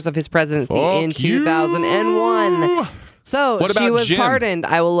final hours of his presidency in 2001. So she was pardoned.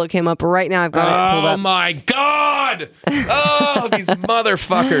 I will look him up right now. I've got it pulled up. Oh my God! Oh, these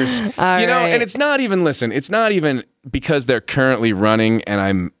motherfuckers! And it's not even. Listen, it's not even because they're currently running,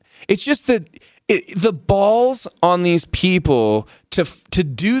 and it's just that the balls on these people to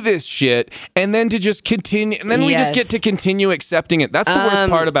do this shit and then to just continue, and then we just get to continue accepting it. That's the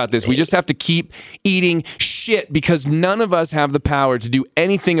worst part about this. We just have to keep eating shit because none of us have the power to do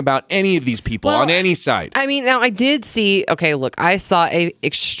anything about any of these people on any side. Now I did see. Okay, look, I saw an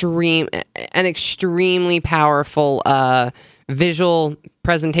extremely powerful visual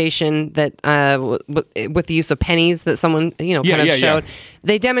presentation that with the use of pennies that someone kind of showed.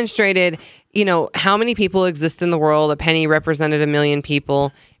 They demonstrated how many people exist in the world. A penny represented 1 million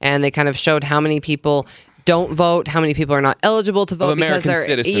people, and they kind of showed how many people don't vote, how many people are not eligible to vote because they're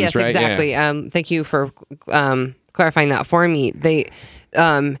citizens. Yes, right? exactly. Yeah. Thank you for clarifying that for me. They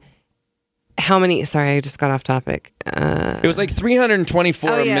how many? Sorry, I just got off topic. It was like 324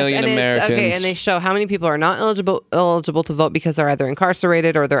 million Americans. Okay, and they show how many people are not eligible to vote because they're either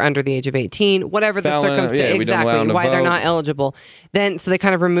incarcerated or they're under the age of 18, whatever the circumstance, exactly why they're not eligible. Then, so they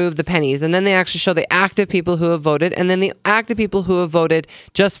kind of remove the pennies, and then they actually show the active people who have voted, and then the active people who have voted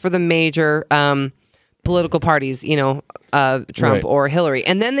just for the major political parties, Trump or Hillary,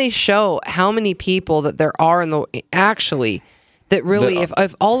 and then they show how many people that there are that really,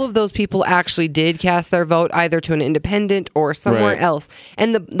 if all of those people actually did cast their vote either to an independent or somewhere else,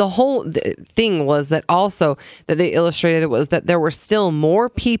 and the whole thing was that also that they illustrated was that there were still more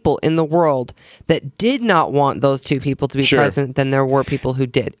people in the world that did not want those two people to be president than there were people who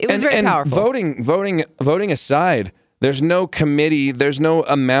did. It was very powerful. Voting aside, there's no committee, there's no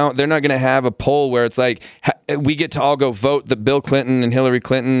amount. They're not going to have a poll where it's like we get to all go vote that Bill Clinton and Hillary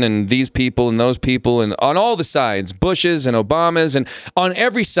Clinton and these people and those people and on all the sides, Bushes and Obamas and on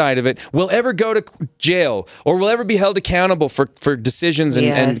every side of it, will ever go to jail or will ever be held accountable for decisions.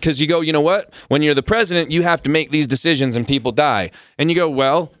 And because you go, you know what? When you're the president, you have to make these decisions and people die. And you go,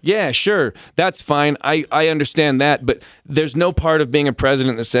 well, yeah, sure, that's fine. I understand that. But there's no part of being a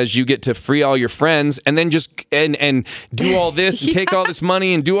president that says you get to free all your friends and then just and do all this and take all this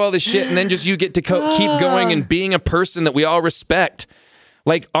money and do all this shit and then just you get to keep going and being a person that we all respect.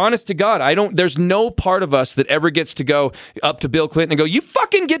 Like, honest to God, there's no part of us that ever gets to go up to Bill Clinton and go, you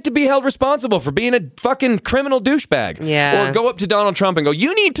fucking get to be held responsible for being a fucking criminal douchebag. Yeah. Or go up to Donald Trump and go,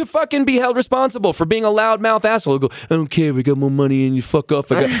 you need to fucking be held responsible for being a loudmouth asshole. Go, I don't care if I got more money and you fuck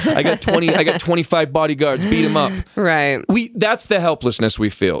off. I got 25 bodyguards, beat him up. Right. That's the helplessness we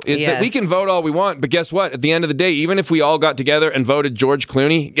feel, is that we can vote all we want, but guess what? At the end of the day, even if we all got together and voted George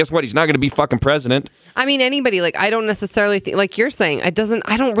Clooney, guess what? He's not going to be fucking president. I mean, anybody, I don't necessarily think, like you're saying,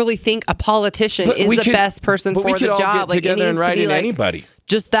 I don't really think a politician is the best person for the job. Get together and write in anybody.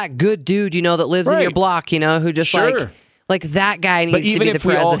 Just that good dude, that lives in your block, who just like that guy needs to be the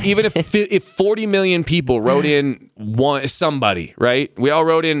president. Even if 40 million people wrote in somebody, right? We all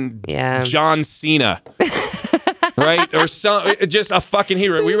wrote in John Cena. Right? Or just a fucking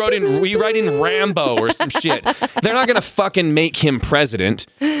hero. We write in Rambo or some shit. They're not going to fucking make him president.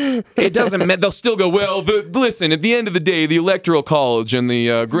 It doesn't matter. They'll still go, well, listen, at the end of the day, the Electoral College and the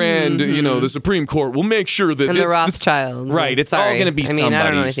the Supreme Court will make sure that... And the Rothschilds. Right. It's all going to be somebody. I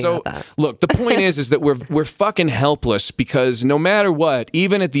don't know anything about that. Look, the point is that we're fucking helpless because no matter what,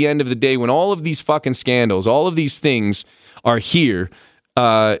 even at the end of the day, when all of these fucking scandals, all of these things are here...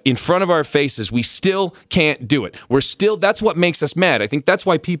 in front of our faces, we still can't do it. That's what makes us mad. I think that's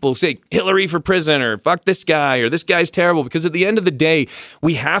why people say Hillary for prison or fuck this guy or this guy's terrible, because at the end of the day,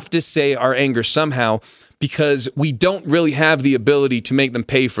 we have to say our anger somehow because we don't really have the ability to make them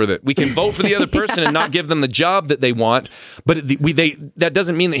pay for that. We can vote for the other person and not give them the job that they want, but that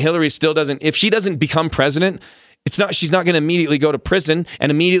doesn't mean that Hillary still doesn't, if she doesn't become president, she's not going to immediately go to prison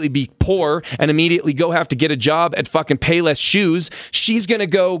and immediately be poor and immediately go have to get a job at fucking Payless Shoes. She's going to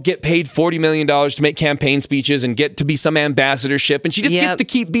go get paid $40 million to make campaign speeches and get to be some ambassadorship. And she just gets to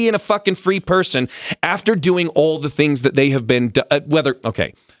keep being a fucking free person after doing all the things that they have been,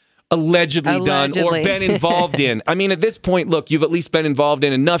 allegedly done or been involved in. I mean, at this point, look, you've at least been involved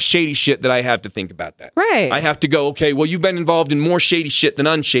in enough shady shit that I have to think about that. Right. I have to go, okay, well, you've been involved in more shady shit than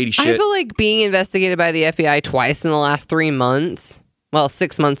unshady shit. I feel like being investigated by the FBI twice in the last 3 months. Well,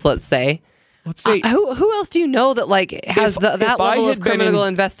 6 months, let's say. Let's say who else do you know that has that level of criminal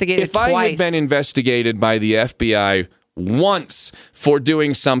investigated twice? If I had been investigated by the FBI once for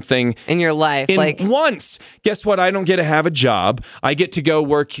doing something in your life, once, guess what? I don't get to have a job. I get to go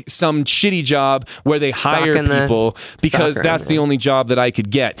work some shitty job where they hire people because that's the only job that I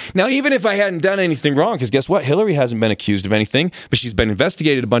could get. Now, even if I hadn't done anything wrong, because guess what? Hillary hasn't been accused of anything, but she's been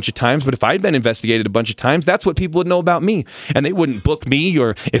investigated a bunch of times. But if I'd been investigated a bunch of times, that's what people would know about me, and they wouldn't book me,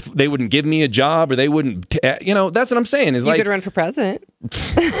 or if they wouldn't give me a job, or they wouldn't, that's what I'm saying. Is you could run for president.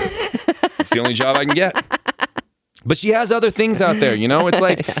 It's the only job I can get. But she has other things out there,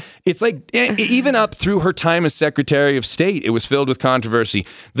 It's like even up through her time as Secretary of State, it was filled with controversy.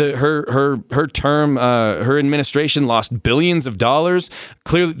 Her term, her administration lost billions of dollars.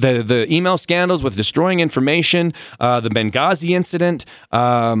 Clearly, the email scandals with destroying information, the Benghazi incident,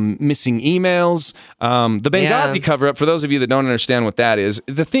 missing emails, the Benghazi cover-up. For those of you that don't understand what that is,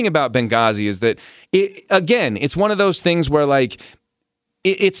 the thing about Benghazi is that it's one of those things where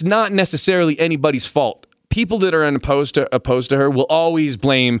it's not necessarily anybody's fault. People that are opposed to her will always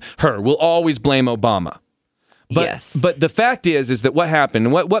blame her, will always blame Obama. But the fact is that what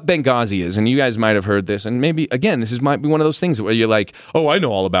happened, what Benghazi is, and you guys might have heard this, and maybe, again, might be one of those things where you're like, oh, I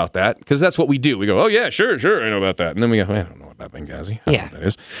know all about that, because that's what we do. We go, oh, yeah, sure, I know about that. And then we go, I don't know about Benghazi. I don't know what that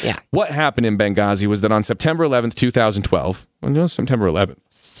is. Yeah. What happened in Benghazi was that on September 11th, 2012, September 11th.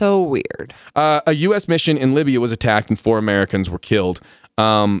 So weird. A U.S. mission in Libya was attacked and 4 Americans were killed.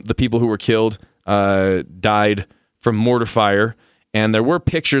 The people who were killed died from mortar fire. And there were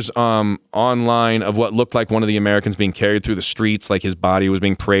pictures online of what looked like one of the Americans being carried through the streets, like his body was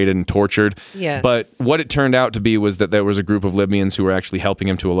being paraded and tortured. Yes. But what it turned out to be was that there was a group of Libyans who were actually helping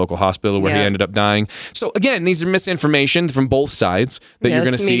him to a local hospital where he ended up dying. So again, these are misinformation from both sides that you're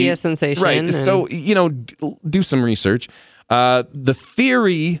going to see. Media sensation. Right. So, do some research. The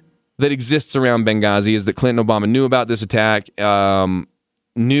theory that exists around Benghazi is that Clinton Obama knew about this attack,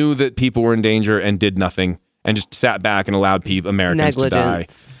 knew that people were in danger, and did nothing. And just sat back and allowed Americans to die.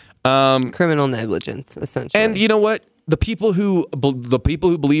 Criminal negligence, essentially. And you know what? The people who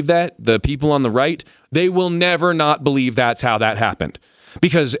believe that, the people on the right, they will never not believe that's how that happened.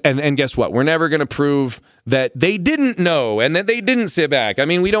 Because and guess what? We're never going to prove that they didn't know and that they didn't sit back. I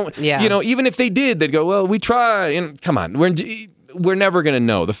mean, we don't. Yeah. Even if they did, they'd go, well, we try. And come on, we're never going to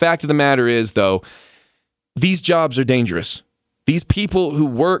know. The fact of the matter is, though, these jobs are dangerous. These people who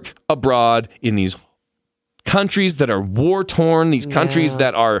work abroad in these countries that are war-torn, these countries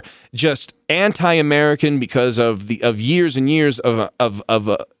that are just anti-American because of years and years of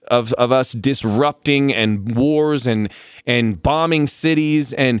us disrupting and wars and bombing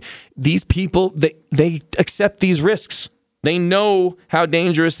cities, and these people they accept these risks. They know how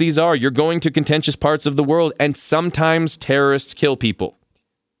dangerous these are. You're going to contentious parts of the world, and sometimes terrorists kill people.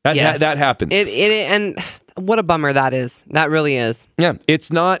 That happens. And what a bummer that is. That really is. Yeah,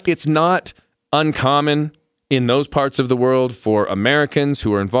 it's not uncommon in those parts of the world for Americans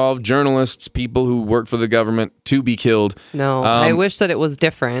who are involved, journalists, people who work for the government, to be killed. No, I wish that it was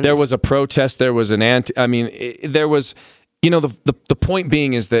different. There was a protest. There was there was, the point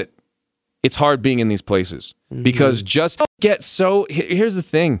being is that it's hard being in these places because here's the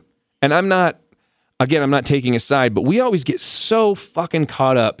thing. And I'm not taking a side, but we always get so fucking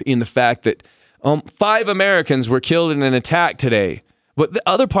caught up in the fact that 5 Americans were killed in an attack today. But the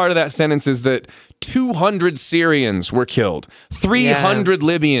other part of that sentence is that 200 Syrians were killed, 300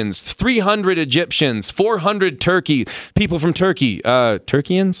 Libyans, 300 Egyptians, 400 people from Turkey.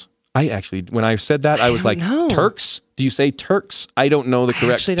 Turkians? When I said that, I was like, know. Turks? Do you say Turks? I don't know the correct term.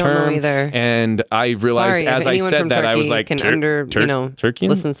 I actually don't know either. And I realized as I said that, I was like, Turkian?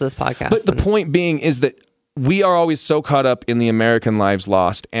 Listen to this podcast. But the point being is that we are always so caught up in the American lives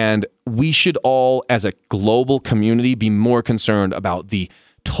lost, and we should all, as a global community, be more concerned about the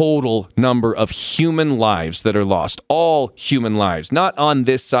total number of human lives that are lost. All human lives, not on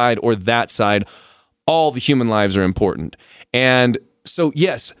this side or that side. All the human lives are important. And so,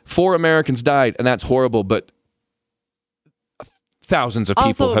 yes, 4 Americans died, and that's horrible, but thousands of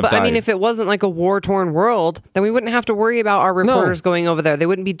people have died. I mean, if it wasn't like a war-torn world, then we wouldn't have to worry about our reporters going over there. They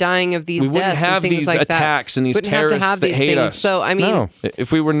wouldn't be dying of these deaths. We wouldn't have these attacks and these terrorists that hate us. So, I mean,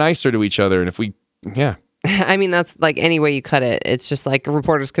 if we were nicer to each other, and if we, I mean, that's like any way you cut it. It's just like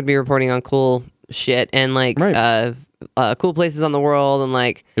reporters could be reporting on cool shit and like cool places on the world and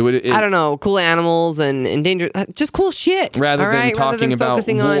like I don't know, cool animals and endangered, just cool shit. Rather than talking about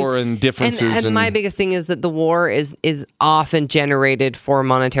war and differences. And my biggest thing is that the war is often generated for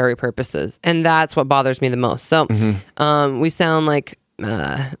monetary purposes, and that's what bothers me the most. So we sound like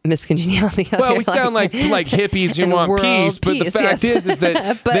Miss Congeniality. Well, we sound like hippies who want peace, but the fact is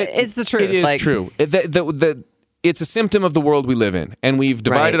that but it's the truth. It is true. It's a symptom of the world we live in, and we've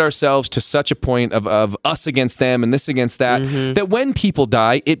divided ourselves to such a point of us against them and this against that, that when people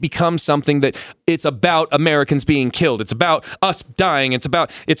die, it becomes something that it's about Americans being killed. It's about us dying. It's about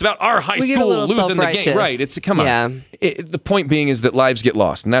our high school losing the game. Right? Come on. The point being is that lives get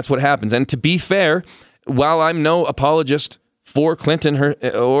lost, and that's what happens. And to be fair, while I'm no apologist for Clinton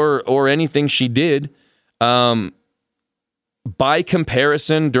or anything she did, by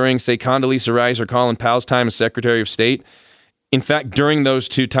comparison, during, say, Condoleezza Rice or Colin Powell's time as Secretary of State, in fact, during those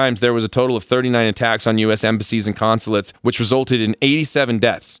 2 times, there was a total of 39 attacks on U.S. embassies and consulates, which resulted in 87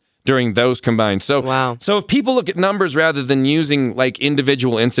 deaths during those combined. So, So if people look at numbers rather than using like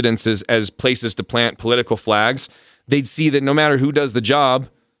individual incidences as places to plant political flags, they'd see that no matter who does the job,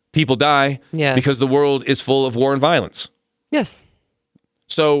 people die because the world is full of war and violence. Yes.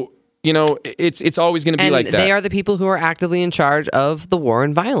 So, it's always going to be like that. They are the people who are actively in charge of the war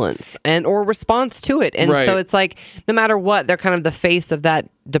and violence or response to it. And so it's like, no matter what, they're kind of the face of that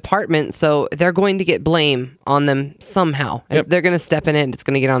department. So they're going to get blame on them somehow. Yep. They're going to step in it and it's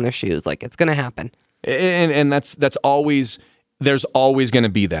going to get on their shoes. Like, it's going to happen. And that's always, there's always going to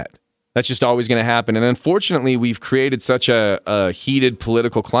be that. That's just always going to happen. And unfortunately, we've created such a heated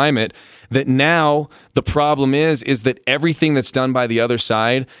political climate that now the problem is that everything that's done by the other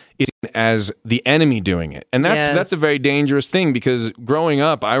side is seen as the enemy doing it. And that's a very dangerous thing, because growing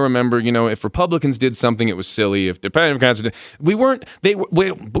up, I remember, if Republicans did something, it was silly. If Democrats did, we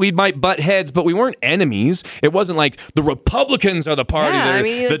might butt heads, but we weren't enemies. It wasn't like the Republicans are the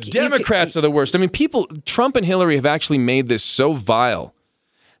party, the Democrats are the worst. I mean, Trump and Hillary have actually made this so vile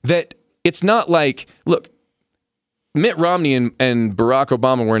that it's not like, look, Mitt Romney and Barack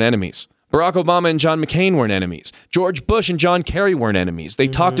Obama weren't enemies. Barack Obama and John McCain weren't enemies. George Bush and John Kerry weren't enemies. They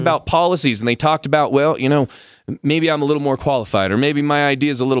talked about policies, and they talked about, well, maybe I'm a little more qualified, or maybe my idea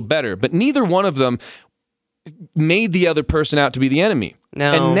is a little better. But neither one of them made the other person out to be the enemy.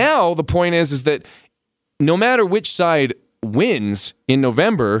 No. And now the point is that no matter which side wins in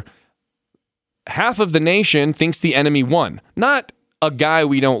November, half of the nation thinks the enemy won. Not a guy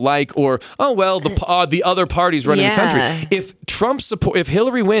we don't like, or the other parties running the country. If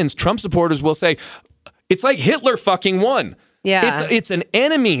Hillary wins, Trump supporters will say it's like Hitler fucking won. Yeah, it's an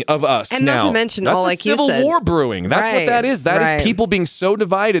enemy of us. And now. not to mention, that's like you said, civil war brewing. That's what that is. That is people being so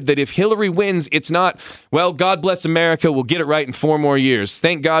divided that if Hillary wins, it's not, well, God bless America, we'll get it right in 4 more years.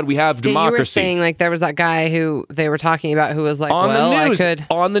 Thank God we have democracy. You were saying, like, there was that guy who they were talking about who was like, on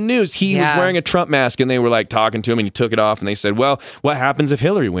the news, he was wearing a Trump mask, and they were like talking to him, and he took it off, and they said, well, what happens if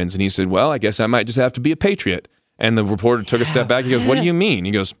Hillary wins? And he said, well, I guess I might just have to be a patriot. And the reporter took a step back. He goes, what do you mean?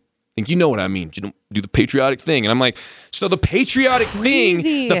 He goes, I think you know what I mean. You don't do the patriotic thing. And I'm like, so the patriotic thing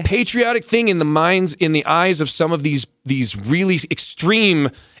in the eyes of some of these really extreme,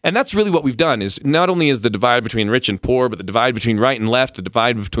 and that's really what we've done, is not only is the divide between rich and poor, but the divide between right and left, the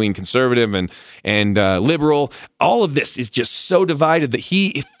divide between conservative and liberal, all of this is just so divided that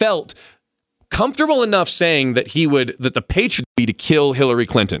he felt comfortable enough saying that the patriot would be to kill Hillary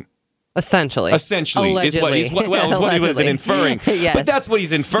Clinton. Essentially, allegedly. is what he was inferring. Yes. But that's what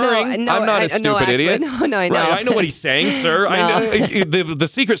he's inferring. I'm not a stupid idiot. No, I know. Right, I know what he's saying, sir. No. I know the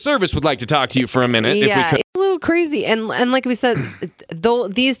Secret Service would like to talk to you for a minute. If we could. It's a little crazy. And like we said, though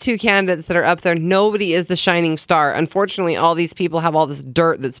these two candidates that are up there, nobody is the shining star. Unfortunately, all these people have all this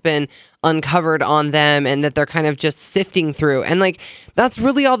dirt that's been uncovered on them, and that they're kind of just sifting through. And like, that's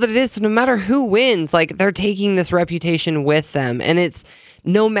really all that it is. So no matter who wins, like, they're taking this reputation with them. And it's,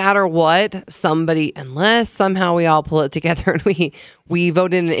 no matter what, somebody, unless somehow we all pull it together and we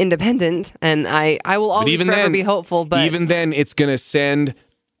vote in an independent, and I will always forever be hopeful. But even then, it's going to send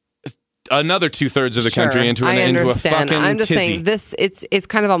another 2/3 of the country into a fucking I'm just tizzy. saying it's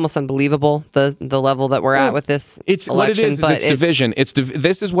kind of almost unbelievable, the level that we're at with this. It's election, what it is. It's division.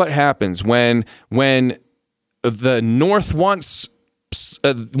 This is what happens when the North wants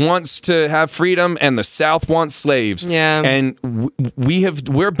to have freedom and the South wants slaves. Yeah. And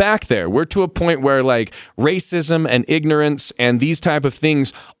we're back there. We're to a point where, like, racism and ignorance and these type of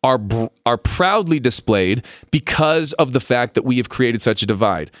things are proudly displayed because of the fact that we have created such a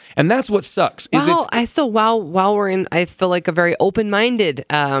divide. And that's what sucks. While we're in, I feel like a very open-minded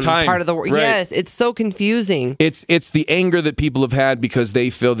part of the world. Right. Yes, it's so confusing. It's the anger that people have had because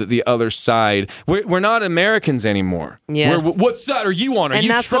they feel that the other side, we're not Americans anymore. Yes. What side are you on? Are and you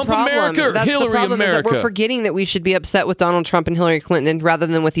that's Trump the problem. America or that's Hillary the problem America? Is that we're forgetting that we should be upset with Donald Trump and Hillary Clinton rather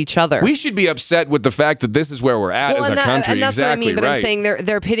than with each other. We should be upset with the fact that this is where we're at as a country. And that's exactly what I mean. But right. I'm saying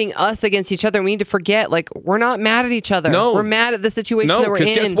they're pitting us against each other. And we need to forget, like, we're not mad at each other. No. We're mad at the situation that we're in. No,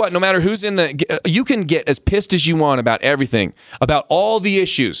 because guess what? No matter who's in you can get as pissed as you want about everything, about all the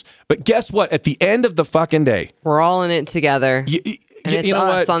issues. But guess what? At the end of the fucking day, we're all in it together. And it's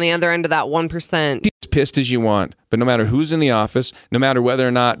us what? on the other end of that 1%. As pissed as you want, but no matter who's in the office, no matter whether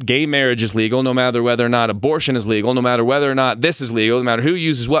or not gay marriage is legal, no matter whether or not abortion is legal, no matter whether or not this is legal, no matter who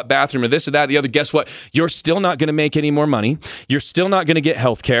uses what bathroom or this or that, the other, guess what? You're still not going to make any more money. You're still not going to get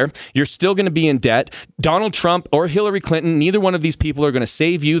health care. You're still going to be in debt. Donald Trump or Hillary Clinton, neither one of these people are going to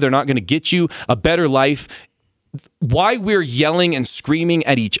save you. They're not going to get you a better life. Why we're yelling and screaming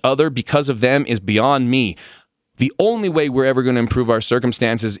at each other because of them is beyond me. The only way we're ever going to improve our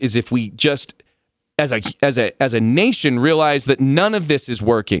circumstances is if we just, as a nation, realize that none of this is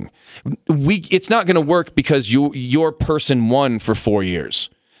working. It's not going to work because your person won for 4 years.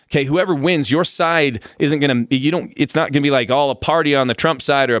 Okay, whoever wins, your side isn't going to. It's not going to be like all a party on the Trump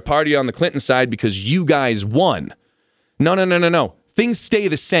side or a party on the Clinton side because you guys won. No. Things stay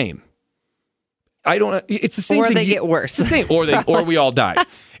the same. It's the same or thing. Or they get worse. It's the same, or we all die.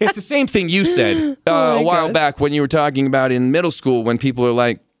 It's the same thing you said a while back when you were talking about in middle school when people are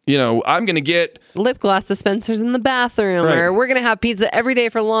like, I'm going to get lip gloss dispensers in the bathroom, Right. or we're going to have pizza every day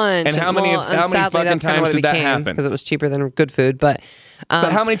for lunch. And how many fucking times did that happen? Because it was cheaper than good food, but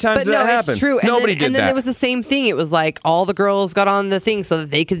how many times did that happen? It's true. Nobody did And then that. it was the same thing. It was like all the girls got on the thing so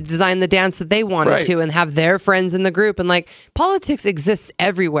that they could design the dance that they wanted Right. to and have their friends in the group. And like politics exists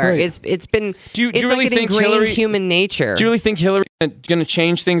everywhere. Right. It's been Do you it's really like an think ingrained Hillary- human nature. Do you really think Hillary is going to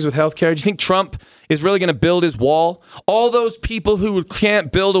change things with healthcare? Do you think Trump is really going to build his wall? All those people who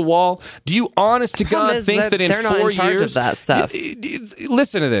can't build a wall, do you honest to Problem God is think that that in they're not 4 in charge years of that stuff.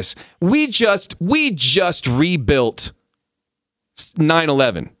 Listen to this. We just rebuilt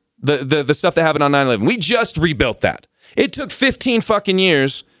 9/11. The stuff that happened on 9/11. We just rebuilt that. It took 15 fucking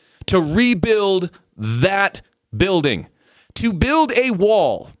years to rebuild that building. To build a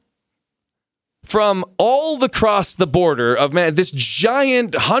wall from all across the border of this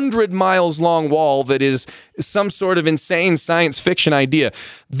giant 100 miles long wall that is some sort of insane science fiction idea.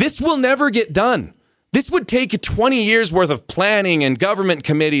 This will never get done. This would take 20 years worth of planning and government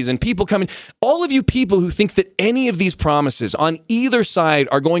committees and people coming. All of you people who think that any of these promises on either side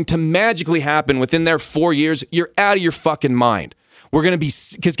are going to magically happen within their 4 years, you're out of your fucking mind. We're going to be,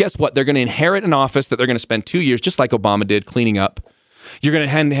 because guess what? They're going to inherit an office that they're going to spend 2 years, just like Obama did, cleaning up. You're going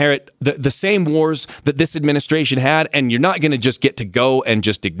to inherit the same wars that this administration had, and you're not going to just get to go and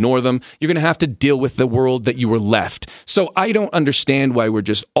just ignore them. You're going to have to deal with the world that you were left. So I don't understand why we're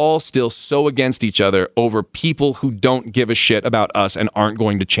just all still so against each other over people who don't give a shit about us and aren't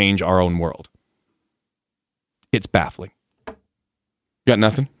going to change our own world. It's baffling. Got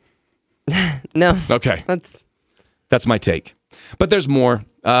nothing? No. Okay. That's my take. But there's more.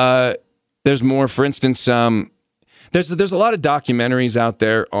 There's more. For instance, there's a lot of documentaries out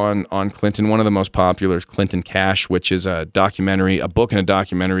there on Clinton. One of the most popular is Clinton Cash, which is a book and a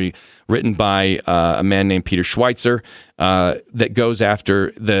documentary written by a man named Peter Schweizer that goes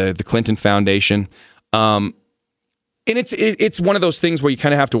after the Clinton Foundation. And it's one of those things where you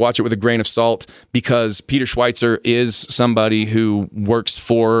kind of have to watch it with a grain of salt because Peter Schweizer is somebody who works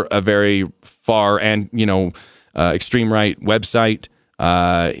for a very far and extreme right website.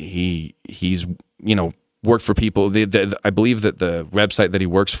 He's worked for people. I believe that the website that he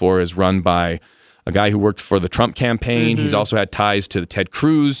works for is run by a guy who worked for the Trump campaign. Mm-hmm. He's also had ties to the Ted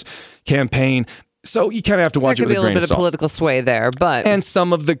Cruz campaign. So you kind of have to watch it with a grain of salt. There could be a little bit of political sway there, but and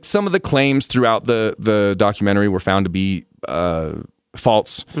some of the claims throughout the documentary were found to be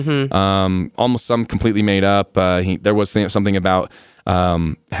false. Mm-hmm. Almost some completely made up. There was something about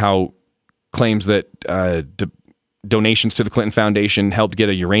how claims that donations to the Clinton Foundation helped get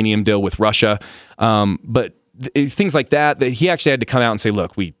a uranium deal with Russia. But things like that he actually had to come out and say,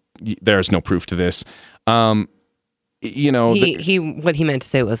 look, there's no proof to this. What he meant to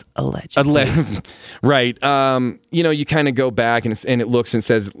say was allegedly. Right. You kind of go back and it looks and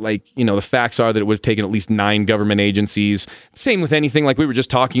says, the facts are that it would have taken at least 9 government agencies. Same with anything like we were just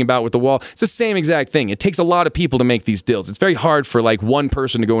talking about with the wall. It's the same exact thing. It takes a lot of people to make these deals. It's very hard for one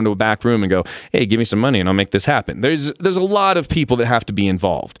person to go into a back room and go, hey, give me some money and I'll make this happen. There's a lot of people that have to be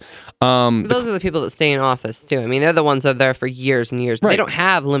involved. Those are the people that stay in office too. I mean, they're the ones that are there for years and years. Right. They don't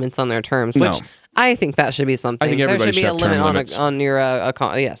have limits on their terms, which I think that should be something. I think everybody there should be a limit on your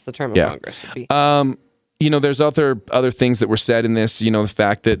yes, the term of Congress should be. There's other things that were said in this. The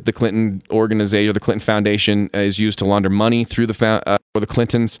fact that the Clinton organization or the Clinton Foundation is used to launder money through for the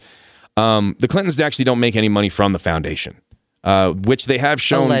Clintons. The Clintons actually don't make any money from the foundation, which they have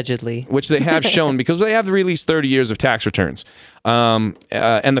shown allegedly. Which they have shown because they have released 30 years of tax returns, and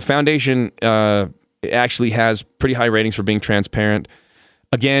the foundation actually has pretty high ratings for being transparent.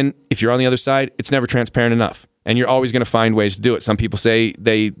 Again, if you're on the other side, it's never transparent enough. And you're always going to find ways to do it. Some people say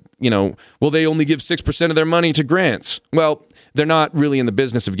they only give 6% of their money to grants. Well, they're not really in the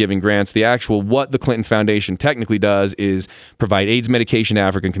business of giving grants. What the Clinton Foundation technically does is provide AIDS medication to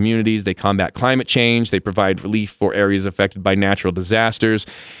African communities. They combat climate change. They provide relief for areas affected by natural disasters.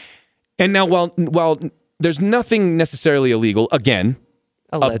 And now, while there's nothing necessarily illegal, again,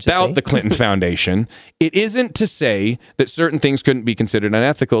 allegedly, about the Clinton Foundation, it isn't to say that certain things couldn't be considered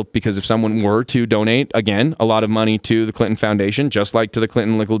unethical, because if someone were to donate, again, a lot of money to the Clinton Foundation, just like to the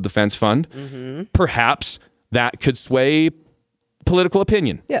Clinton Legal Defense Fund, perhaps that could sway political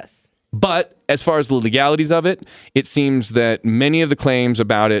opinion. Yes. But as far as the legalities of it, it seems that many of the claims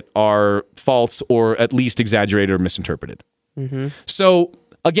about it are false or at least exaggerated or misinterpreted. Mm-hmm. So,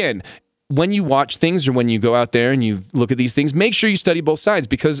 again, when you watch things or when you go out there and you look at these things, make sure you study both sides,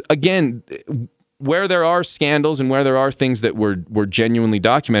 because, again, where there are scandals and where there are things that were genuinely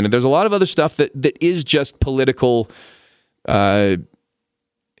documented, there's a lot of other stuff that is just political, just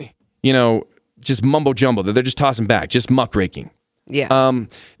mumbo jumbo that they're just tossing back, just muckraking. Yeah.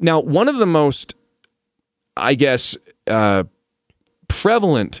 Now, one of the most, I guess,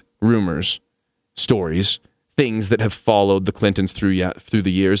 prevalent stories, things that have followed the Clintons through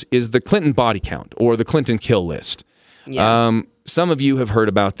the years is the Clinton body count or the Clinton kill list. Yeah. Some of you have heard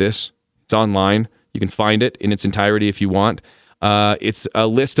about this. It's online. You can find it in its entirety if you want. It's a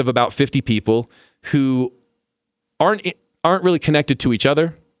list of about 50 people who aren't really connected to each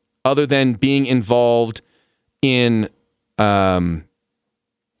other than being involved in incidences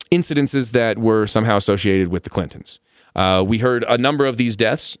that were somehow associated with the Clintons. We heard a number of these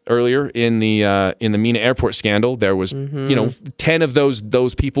deaths earlier in the Mena airport scandal. There was, 10 of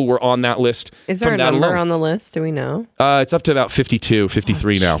those people were on that list. Is there a number on the list? Do we know? It's up to about 52,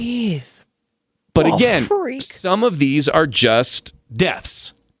 53 now. Jeez. But again, some of these are just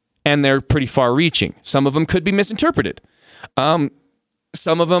deaths, and they're pretty far-reaching. Some of them could be misinterpreted. Some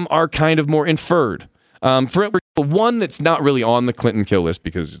of them are kind of more inferred. For example, one that's not really on the Clinton kill list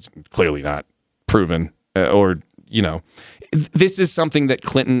because it's clearly not proven, this is something that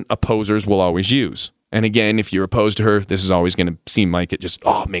Clinton opposers will always use. And again, if you're opposed to her, this is always going to seem like it just,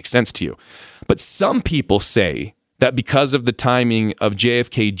 makes sense to you. But some people say that because of the timing of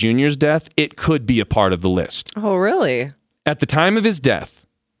JFK Jr.'s death, it could be a part of the list. Oh, really? At the time of his death,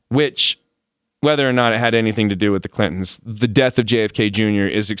 which, whether or not it had anything to do with the Clintons, the death of JFK Jr.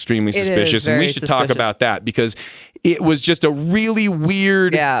 is extremely suspicious. And we should talk about that because it was just a really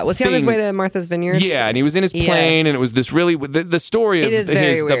weird Was he on his way to Martha's Vineyard? Yeah, and he was in his plane, and it was this really... The story of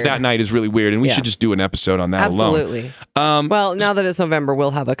that night is really weird, and we should just do an episode on that alone. Absolutely. Well, now that it's November, we'll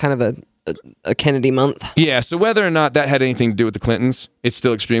have a kind of a Kennedy month. Yeah, so whether or not that had anything to do with the Clintons, it's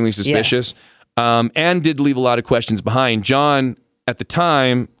still extremely suspicious, and did leave a lot of questions behind. John, at the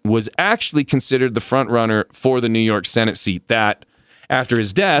time, was actually considered the front runner for the New York Senate seat that, after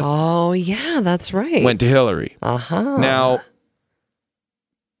his death... Oh, yeah, that's right. ...went to Hillary. Uh-huh. Now,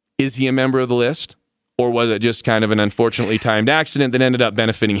 is he a member of the list? Or was it just kind of an unfortunately timed accident that ended up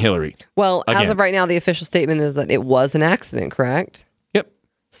benefiting Hillary? Well, as of right now, the official statement is that it was an accident, correct? Yep.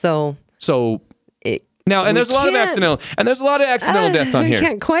 So there's a lot of accidental deaths on here. We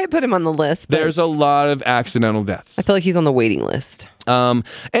can't quite put him on the list. But there's a lot of accidental deaths. I feel like he's on the waiting list. And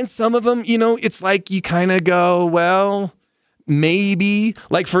some of them, it's like you kind of go, well, maybe.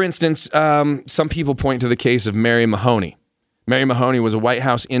 Like, for instance, some people point to the case of Mary Mahoney. Mary Mahoney was a White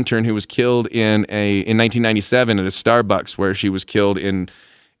House intern who was killed in 1997 at a Starbucks, where she was killed in,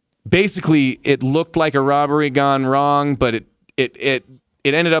 basically, it looked like a robbery gone wrong, but it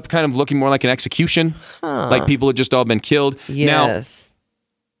ended up kind of looking more like an execution, like people had just all been killed. Yes. Now,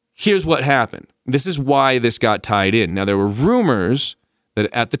 here's what happened. This is why this got tied in. Now, there were rumors that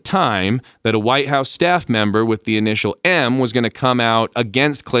at the time that a White House staff member with the initial M was going to come out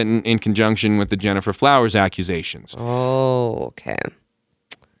against Clinton in conjunction with the Gennifer Flowers accusations. Oh, okay.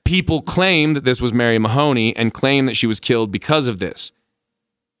 People claim that this was Mary Mahoney and claim that she was killed because of this.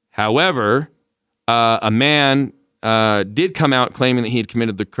 However, a man did come out claiming that he had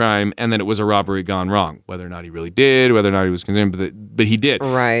committed the crime and that it was a robbery gone wrong. Whether or not he really did, whether or not he was concerned, but he did.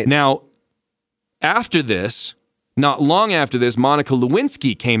 Right. Now, after this, not long after this, Monica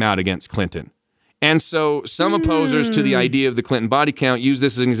Lewinsky came out against Clinton. And so some opposers to the idea of the Clinton body count use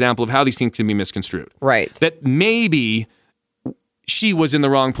this as an example of how these things can be misconstrued. Right. That maybe she was in the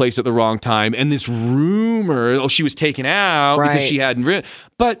wrong place at the wrong time, and this rumor, she was taken out because she hadn't...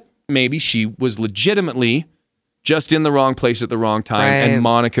 But maybe she was legitimately just in the wrong place at the wrong time, and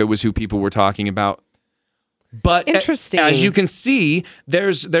Monica was who people were talking about. But interesting. As you can see,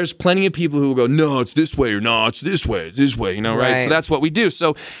 there's plenty of people who will go, no, it's this way, or no, it's this way, right? So that's what we do.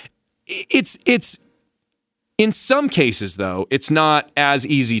 So it's in some cases, though, it's not as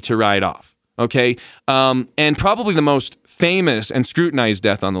easy to write off, okay? And probably the most famous and scrutinized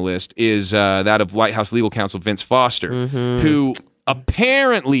death on the list is that of White House legal counsel Vince Foster, who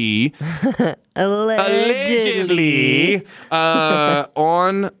apparently, allegedly,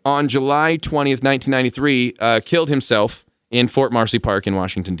 on July 20th, 1993, killed himself in Fort Marcy Park in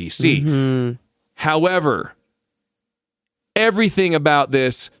Washington, D.C. However, everything about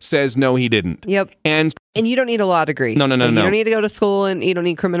this says no, he didn't. Yep. And you don't need a law degree. No. You don't need to go to school, and you don't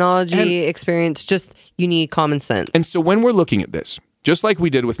need criminology experience. Just you need common sense. And so when we're looking at this, just like we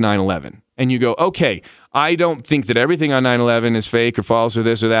did with 9/11, and you go, okay, I don't think that everything on 9/11 is fake or false or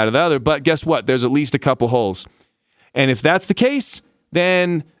this or that or the other, but guess what? There's at least a couple holes. And if that's the case,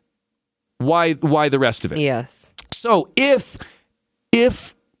 then why the rest of it? Yes. So if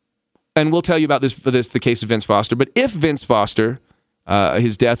and we'll tell you about the case of Vince Foster, but if Vince Foster,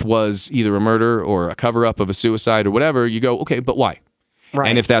 his death was either a murder or a cover-up of a suicide or whatever, you go, okay, but why? Right.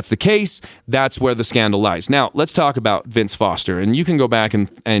 And if that's the case, that's where the scandal lies. Now, let's talk about Vince Foster. And you can go back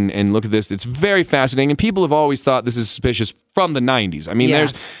and look at this. It's very fascinating. And people have always thought this is suspicious from the 90s. I mean, Yeah.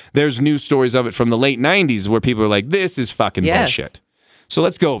 there's news stories of it from the late 90s where people are like, this is fucking Yes. bullshit. So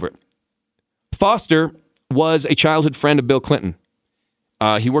let's go over it. Foster was a childhood friend of Bill Clinton.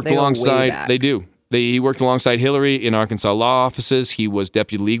 He worked They go way alongside, back. they do. He worked alongside Hillary in Arkansas law offices. He was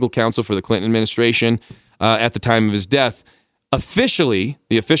deputy legal counsel for the Clinton administration at the time of his death. Officially,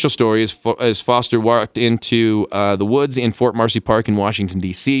 the official story is Foster walked into the woods in Fort Marcy Park in Washington,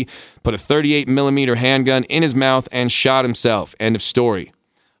 D.C., put a 38 millimeter handgun in his mouth and shot himself. End of story.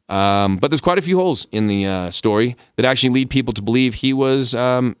 But there's quite a few holes in the story that actually lead people to believe he was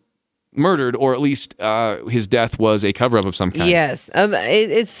murdered, or at least his death was a cover-up of some kind. Yes,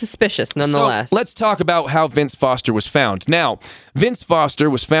 it's suspicious nonetheless. So let's talk about how Vince Foster was found. Now, Vince Foster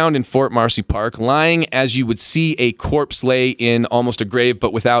was found in Fort Marcy Park, lying as you would see a corpse lay in almost a grave,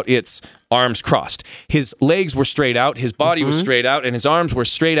 but without its arms crossed. His legs were straight out, his body was straight out, and his arms were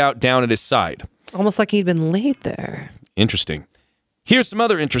straight out down at his side. Almost like he'd been laid there. Interesting. Here's some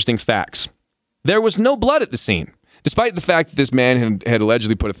other interesting facts. There was no blood at the scene. Despite the fact that this man had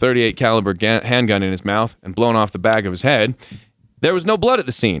allegedly put a .38 caliber handgun in his mouth and blown off the back of his head, there was no blood at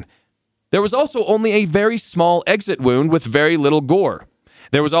the scene. There was also only a very small exit wound with very little gore.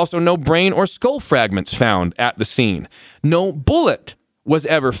 There was also no brain or skull fragments found at the scene. No bullet was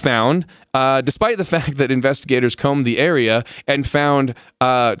ever found, despite the fact that investigators combed the area and found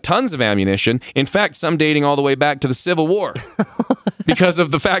tons of ammunition, in fact, some dating all the way back to the Civil War. Because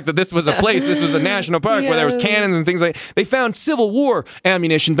of the fact that this was a place, this was a national park where there was cannons and things like that. They found Civil War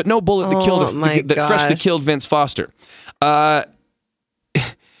ammunition, but no bullet that freshly killed Vince Foster.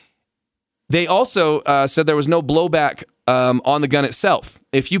 They also said there was no blowback on the gun itself.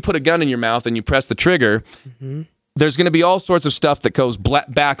 If you put a gun in your mouth and you press the trigger, there's going to be all sorts of stuff that goes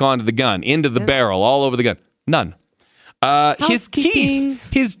back onto the gun, into the barrel, all over the gun. None. His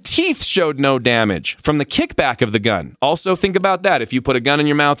teeth showed no damage from the kickback of the gun. Also, think about that. If you put a gun in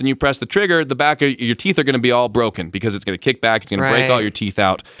your mouth and you press the trigger, the back of your teeth are going to be all broken because it's going to kick back. It's going to break all your teeth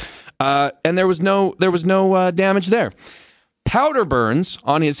out. And there was no damage there. Powder burns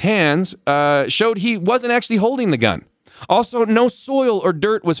on his hands showed he wasn't actually holding the gun. Also, no soil or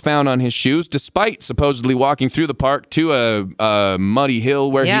dirt was found on his shoes, despite supposedly walking through the park to a muddy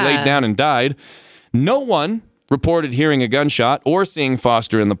hill where he laid down and died. No one reported hearing a gunshot or seeing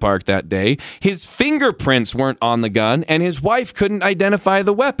Foster in the park that day. His fingerprints weren't on the gun, and his wife couldn't identify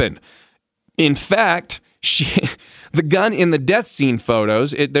the weapon. In fact, the gun in the death scene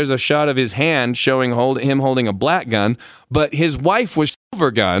photos, there's a shot of his hand showing him holding a black gun, but his wife was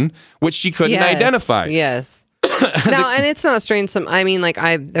silver gun, which she couldn't identify. Yes. Now, and it's not strange.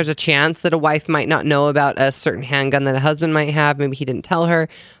 There's a chance that a wife might not know about a certain handgun that a husband might have. Maybe he didn't tell her,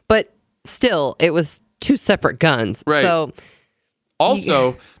 but still, it was two separate guns. Right. So,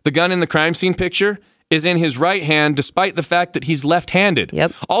 also, the gun in the crime scene picture is in his right hand, despite the fact that he's left-handed.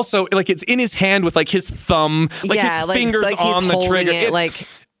 Yep. Also, it's in his hand with his thumb, his fingers on the trigger.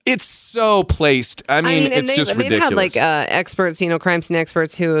 It's so placed. I mean, it's just ridiculous. They've had experts, crime scene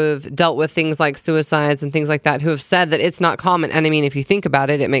experts who have dealt with things like suicides and things like that, who have said that it's not common. And I mean, if you think about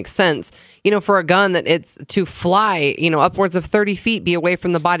it, it makes sense. For a gun that it's to fly, upwards of 30 feet, be away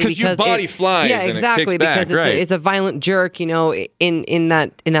from the body because your body flies. Yeah, exactly. And it kicks because back, it's a violent jerk, in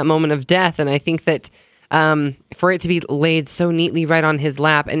that moment of death. And I think that for it to be laid so neatly right on his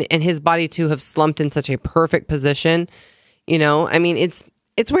lap and his body to have slumped in such a perfect position,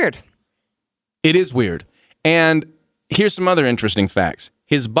 it's weird. It is weird. And here's some other interesting facts.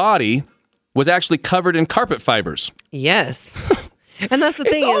 His body was actually covered in carpet fibers. Yes. And that's the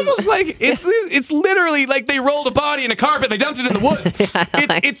thing. It's almost like it's literally like they rolled a body in a carpet and they dumped it in the woods.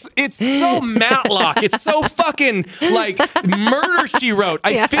 It's so Matlock. It's so fucking Murder, She Wrote.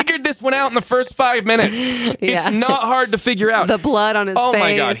 I figured this one out in the first 5 minutes. It's not hard to figure out. The blood on his face. Oh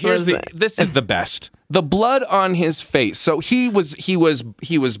my God. This is the best. The blood on his face. So he was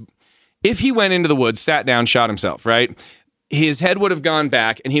if he went into the woods, sat down, shot himself, right? His head would have gone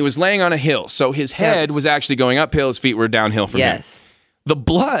back and he was laying on a hill. So his head was actually going uphill. His feet were downhill from him. The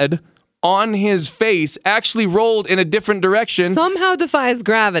blood on his face actually rolled in a different direction. Somehow defies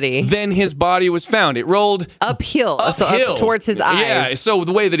gravity. Then his body was found. It rolled uphill. So up towards his eyes. Yeah, so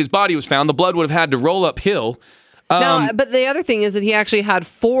the way that his body was found, the blood would have had to roll uphill. But the other thing is that he actually had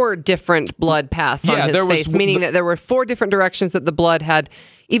 4 different blood paths on his face, meaning that there were 4 different directions that the blood had,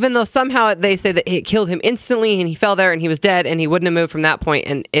 even though somehow they say that it killed him instantly and he fell there and he was dead and he wouldn't have moved from that point.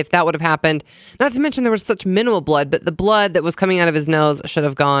 And if that would have happened, not to mention there was such minimal blood, but the blood that was coming out of his nose should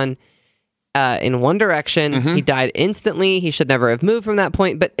have gone in one direction. Mm-hmm. He died instantly. He should never have moved from that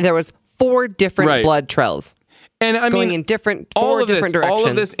point. But there was 4 different blood trails. And I going mean, in four different directions. All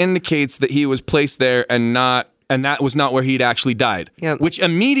of this indicates that he was placed there and that was not where he'd actually died. Yep. Which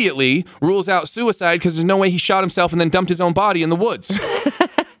immediately rules out suicide because there's no way he shot himself and then dumped his own body in the woods.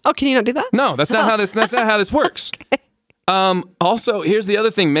 Oh, can you not do that? No, that's not how this works. Okay. Also, here's the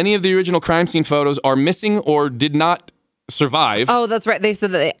other thing. Many of the original crime scene photos are missing or did not survive. Oh, that's right. They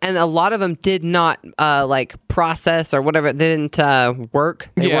said that, and a lot of them did not process or whatever. They didn't work.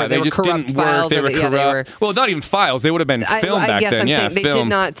 They were just corrupt didn't files. work. They were corrupt. Well, not even files. They would have been film back then. I'm saying they did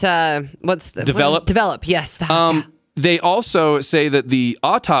not. Develop? Develop. Yes. They also say that the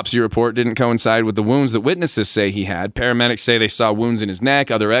autopsy report didn't coincide with the wounds that witnesses say he had. Paramedics say they saw wounds in his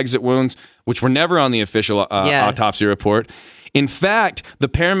neck, other exit wounds, which were never on the official autopsy report. In fact, the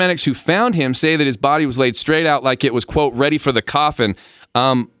paramedics who found him say that his body was laid straight out like it was, quote, ready for the coffin.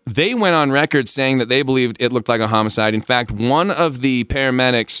 They went on record saying that they believed it looked like a homicide. In fact, one of the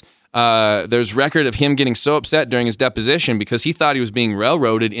paramedics, there's record of him getting so upset during his deposition because he thought he was being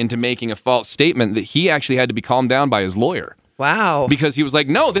railroaded into making a false statement that he actually had to be calmed down by his lawyer. Wow. Because he was like,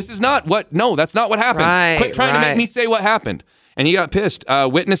 no, that's not what happened. Right, Quit trying to make me say what happened. And he got pissed.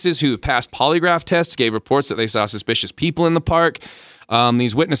 Witnesses who passed polygraph tests gave reports that they saw suspicious people in the park.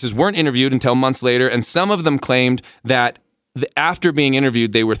 These witnesses weren't interviewed until months later, and some of them claimed that after being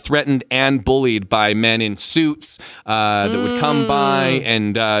interviewed, they were threatened and bullied by men in suits that would come by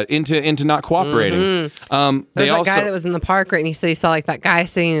and into not cooperating. There's that guy that was in the park, right? And he said he saw like that guy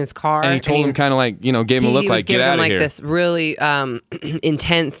sitting in his car, and he told him kind of like, gave him a look like, get out of here. He was giving him like this really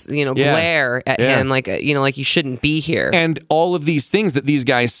intense, glare at him, like like you shouldn't be here. And all of these things that these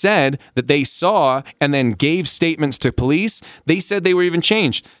guys said that they saw and then gave statements to police, they said they were even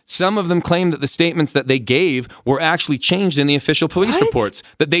changed. Some of them claimed that the statements that they gave were actually changed in the official police reports,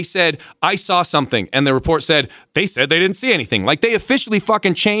 that they said, I saw something, and the report said, they said they didn't see anything. Like, they officially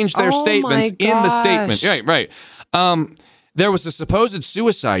fucking changed their statements in the statement. Right. There was a supposed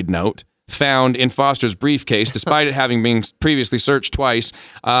suicide note found in Foster's briefcase, despite it having been previously searched twice.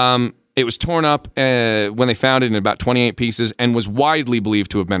 It was torn up when they found it in about 28 pieces and was widely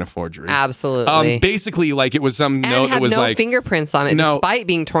believed to have been a forgery. Absolutely. Basically, like it was some note that was no like fingerprints on it, despite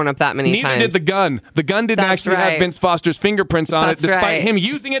being torn up that many times. Neither did the gun. The gun didn't actually have Vince Foster's fingerprints on it, despite him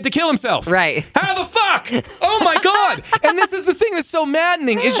using it to kill himself. Right. How the fuck? Oh my God. And this is the thing that's so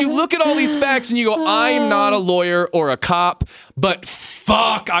maddening is you look at all these facts and you go, I'm not a lawyer or a cop, but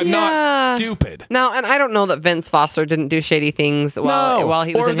fuck, I'm not stupid. No, and I don't know that Vince Foster didn't do shady things while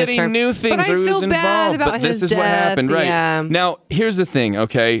he was in his term. Things but I feel bad about but his this is death. what happened, right? Yeah. Now, here's the thing,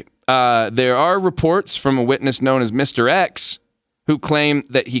 okay? There are reports from a witness known as Mr. X who claimed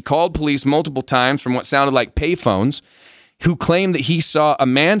that he called police multiple times from what sounded like payphones, who claimed that he saw a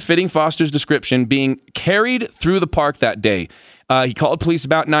man fitting Foster's description being carried through the park that day. He called police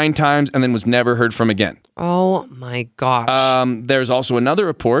about 9 times and then was never heard from again. Oh, my gosh. There's also another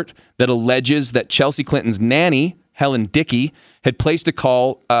report that alleges that Chelsea Clinton's nanny, Helen Dickey, had placed a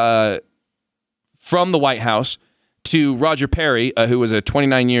call from the White House to Roger Perry, who was a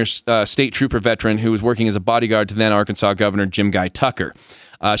 29-year state trooper veteran who was working as a bodyguard to then Arkansas Governor Jim Guy Tucker.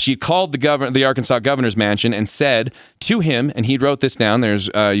 She called the Arkansas governor's mansion and said to him, and he wrote this down. There's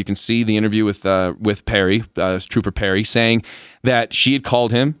you can see the interview with Perry, Trooper Perry, saying that she had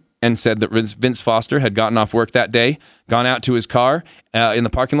called him and said that Vince Foster had gotten off work that day, gone out to his car in the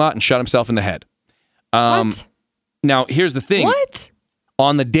parking lot, and shot himself in the head. What? Now, here's the thing. What?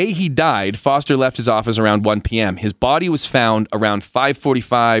 On the day he died, Foster left his office around 1 p.m. His body was found around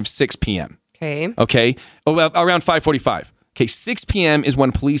 5:45, 6 p.m. Okay? Around 5:45. Okay, 6 p.m. is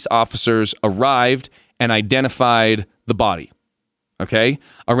when police officers arrived and identified the body. Okay?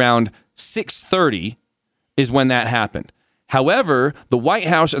 Around 6:30 is when that happened. However, the White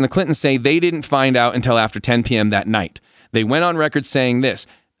House and the Clintons say they didn't find out until after 10 p.m. that night. They went on record saying this.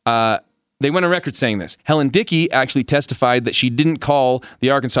 Helen Dickey actually testified that she didn't call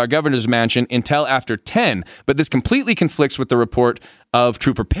the Arkansas governor's mansion until after 10, but this completely conflicts with the report of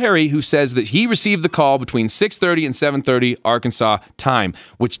Trooper Perry, who says that he received the call between 6:30 and 7:30 Arkansas time,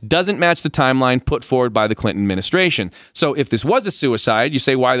 which doesn't match the timeline put forward by the Clinton administration. So if this was a suicide, you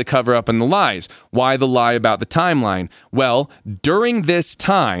say, why the cover-up and the lies? Why the lie about the timeline? Well, during this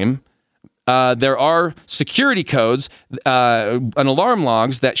time, there are security codes and alarm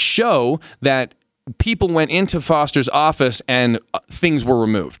logs that show that people went into Foster's office and things were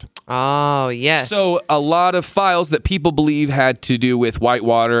removed. Oh, yes. So a lot of files that people believe had to do with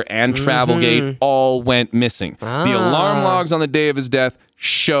Whitewater and Travelgate all went missing. The alarm logs on the day of his death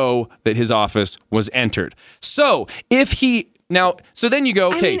show that his office was entered. So if he... Now, so then you go,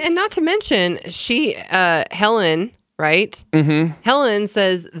 okay. I mean, and not to mention, Helen, right? Mm-hmm. Helen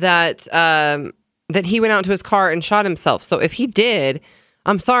says that that he went out to his car and shot himself. So if he did,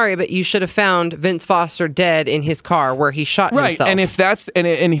 I'm sorry, but you should have found Vince Foster dead in his car where he shot himself. Right, and if that's and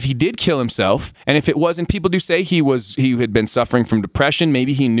if he did kill himself, and if it wasn't, people do say he had been suffering from depression.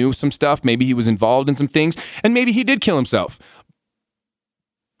 Maybe he knew some stuff. Maybe he was involved in some things, and maybe he did kill himself.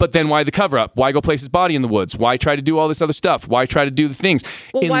 But then why the cover-up? Why go place his body in the woods? Why try to do all this other stuff? Why try to do the things?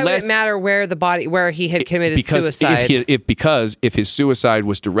 Well, why would it matter where he had committed suicide? Because if his suicide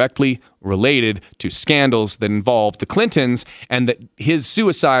was directly related to scandals that involved the Clintons, and that his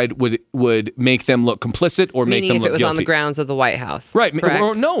suicide would make them look complicit or make them look guilty. Meaning if it was on the grounds of the White House. Right.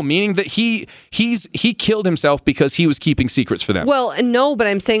 Or no, meaning that he killed himself because he was keeping secrets for them. Well, no, but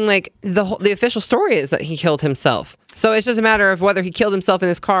I'm saying like the official story is that he killed himself. So it's just a matter of whether he killed himself in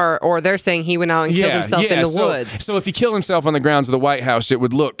his car or they're saying he went out and killed himself in the woods. So if he killed himself on the grounds of the White House, it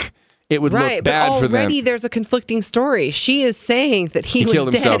would look bad for them. But already there's a conflicting story. She is saying that he was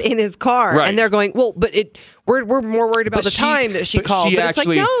dead himself in his car. Right. And they're going, well, but we're more worried about time that she called. But it's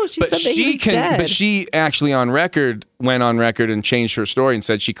like, no, she said that he was dead. But she actually went on record and changed her story and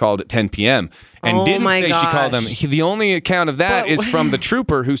said she called at 10 p.m. and didn't say she called them. The only account of that is from the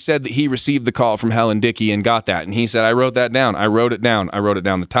trooper who said that he received the call from Helen Dickey and got that. And he said, I wrote that down. I wrote it down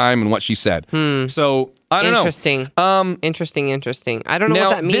the time and what she said. So I don't know. Interesting. I don't know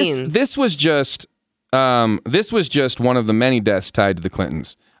what that means. This was just one of the many deaths tied to the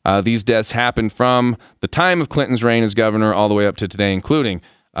Clintons. These deaths happened from the time of Clinton's reign as governor all the way up to today, including.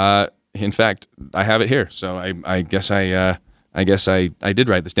 In fact, I have it here, so I guess I did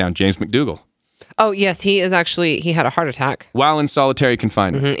write this down. James McDougal. Oh yes, he had a heart attack while in solitary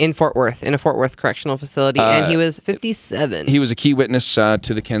confinement in Fort Worth, in a Fort Worth correctional facility, and he was 57. He was a key witness to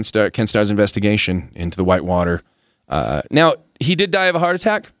the Ken Starr's investigation into the Whitewater. Now he did die of a heart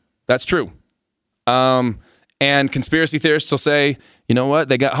attack. That's true. And conspiracy theorists will say, you know what?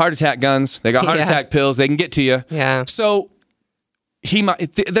 They got heart attack guns. They got heart attack pills. They can get to you. Yeah. So he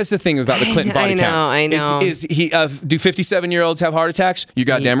might. That's the thing about the Clinton body count. I know. Do 57-year-olds have heart attacks? You're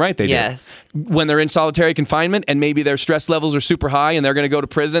goddamn right they do. Yes. When they're in solitary confinement and maybe their stress levels are super high and they're going to go to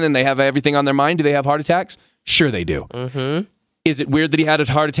prison and they have everything on their mind, do they have heart attacks? Sure they do. Mm-hmm. Is it weird that he had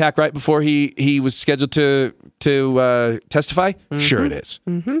a heart attack right before he was scheduled to testify? Mm-hmm. Sure it is.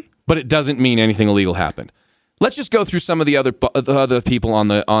 Mm-hmm. But it doesn't mean anything illegal happened. Let's just go through some of the other people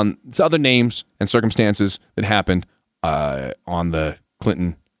on other names and circumstances that happened on the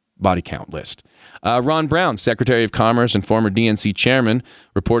Clinton body count list. Ron Brown, Secretary of Commerce and former DNC chairman,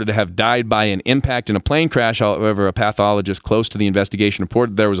 reported to have died by an impact in a plane crash. However, a pathologist close to the investigation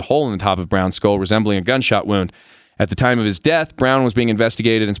reported there was a hole in the top of Brown's skull resembling a gunshot wound. At the time of his death, Brown was being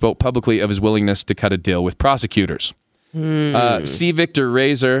investigated and spoke publicly of his willingness to cut a deal with prosecutors. C. Victor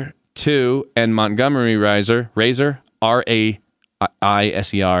Raiser II and Montgomery Raiser,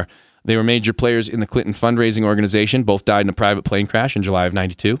 R-A-I-S-E-R. They were major players in the Clinton fundraising organization. Both died in a private plane crash in July of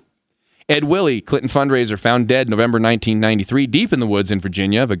 92. Ed Willie, Clinton fundraiser, found dead November 1993, deep in the woods in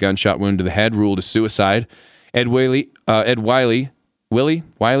Virginia of a gunshot wound to the head, ruled a suicide. Ed Willie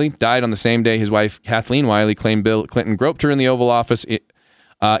died on the same day his wife, Kathleen Wiley, claimed Bill Clinton groped her in the Oval Office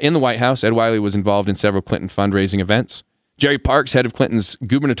in the White House. Ed Wiley was involved in several Clinton fundraising events. Jerry Parks, head of Clinton's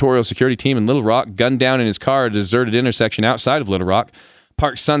gubernatorial security team in Little Rock, gunned down in his car at a deserted intersection outside of Little Rock.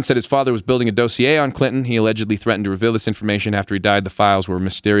 Parks' son said his father was building a dossier on Clinton. He allegedly threatened to reveal this information after he died. The files were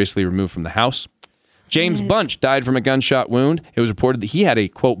mysteriously removed from the house. James Bunch died from a gunshot wound. It was reported that he had a,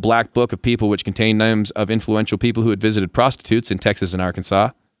 quote, black book of people which contained names of influential people who had visited prostitutes in Texas and Arkansas.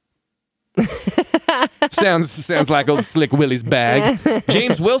 Sounds like old Slick Willie's bag.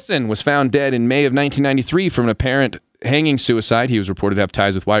 James Wilson was found dead in May of 1993 from an apparent hanging suicide. He was reported to have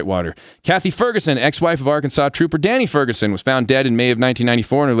ties with Whitewater. Kathy Ferguson, ex-wife of Arkansas trooper Danny Ferguson, was found dead in May of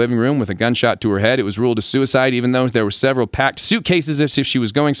 1994 in her living room with a gunshot to her head. It was ruled a suicide, even though there were several packed suitcases as if she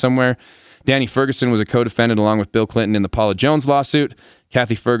was going somewhere. Danny Ferguson was a co-defendant along with Bill Clinton in the Paula Jones lawsuit.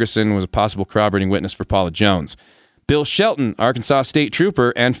 Kathy Ferguson was a possible corroborating witness for Paula Jones. Bill Shelton, Arkansas state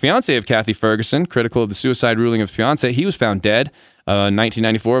trooper and fiancé of Kathy Ferguson, critical of the suicide ruling of the fiancé, he was found dead in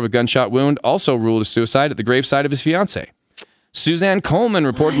 1994 of a gunshot wound, also ruled a suicide at the gravesite of his fiancé. Suzanne Coleman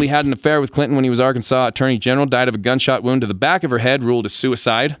reportedly had an affair with Clinton when he was Arkansas Attorney General, died of a gunshot wound to the back of her head, ruled a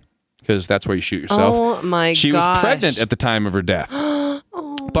suicide, because that's where you shoot yourself. Oh my gosh. She was pregnant at the time of her death.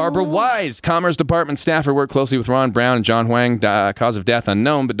 Barbara Wise, Commerce Department staffer, worked closely with Ron Brown and John Huang, cause of death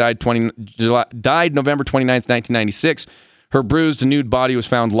unknown, but died November 29th, 1996. Her bruised, nude body was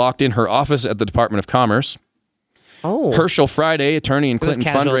found locked in her office at the Department of Commerce. Oh. Herschel Friday, attorney and Clinton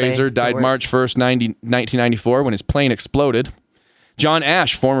casual day fundraiser, at died work. March 1st, 1994 when his plane exploded. John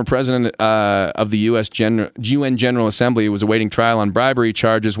Ash, former president of the UN General Assembly, was awaiting trial on bribery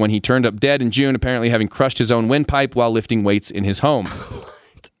charges when he turned up dead in June, apparently having crushed his own windpipe while lifting weights in his home.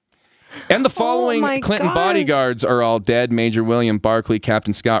 And the following my Clinton gosh. bodyguards are all dead. Major William Barclay,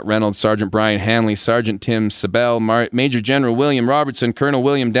 Captain Scott Reynolds, Sergeant Brian Hanley, Sergeant Tim Sabell, Major General William Robertson, Colonel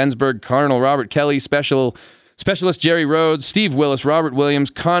William Densberg, Colonel Robert Kelly, Specialist Jerry Rhodes, Steve Willis, Robert Williams,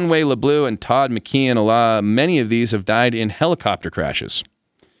 Conway LeBleu, and Todd McKeon. Many of these have died in helicopter crashes.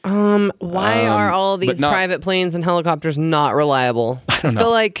 Why are all but these not- private planes and helicopters not reliable? I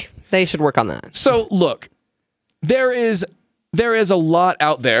feel like they should work on that. So look, there is a lot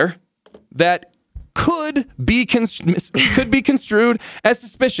out there that could be construed as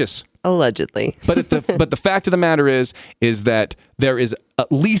suspicious. Allegedly. But the fact of the matter is that there is at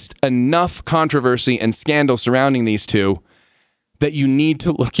least enough controversy and scandal surrounding these two that you need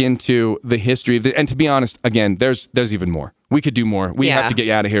to look into the history of it. And to be honest, again, there's even more. We could do more. We have to get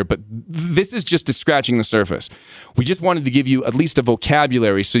out of here, but this is just scratching the surface. We just wanted to give you at least a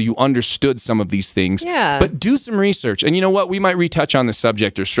vocabulary so you understood some of these things. Yeah. But do some research. And you know what? We might retouch on this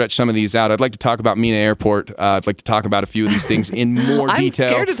subject or stretch some of these out. I'd like to talk about Mena Airport. I'd like to talk about a few of these things in more detail.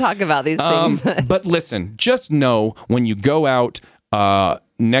 I'm scared to talk about these things. But listen, just know when you go out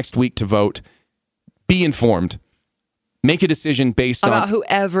next week to vote, be informed. Make a decision based About on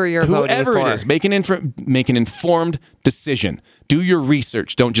whoever you're voting whoever for. it is. Make an informed decision. Do your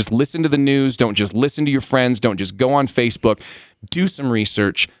research. Don't just listen to the news. Don't just listen to your friends. Don't just go on Facebook. Do some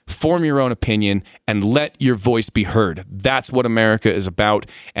research. Form your own opinion and let your voice be heard. That's what America is about.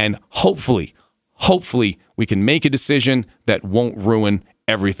 And hopefully we can make a decision that won't ruin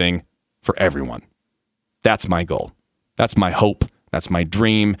everything for everyone. That's my goal. That's my hope. That's my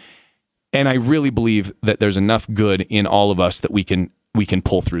dream. And I really believe that there's enough good in all of us that we can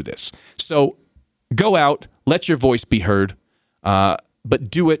pull through this. So go out, let your voice be heard, but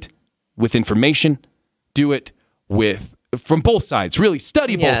do it with information. Do it from both sides. Really,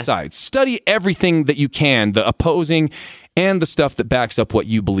 study both sides. Study everything that you can, the opposing and the stuff that backs up what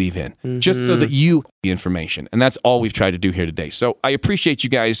you believe in, just so that you have the information. And that's all we've tried to do here today. So I appreciate you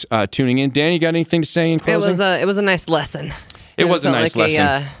guys tuning in. Dan, you got anything to say in closing? It was a nice lesson. It was a nice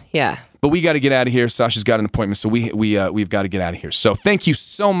lesson. Yeah. But we got to get out of here. Sasha's got an appointment, so we've got to get out of here. So thank you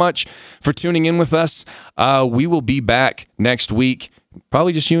so much for tuning in with us. We will be back next week.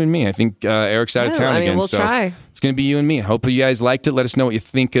 Probably just you and me. I think Eric's out of town again. We'll so try. It's going to be you and me. Hopefully you guys liked it. Let us know what you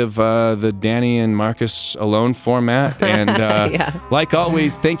think of the Danny and Marcus alone format. And like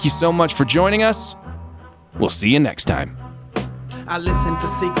always, thank you so much for joining us. We'll see you next time. I listen for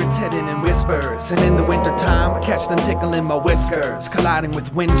secrets hidden in whispers, and in the wintertime I catch them tickling my whiskers, colliding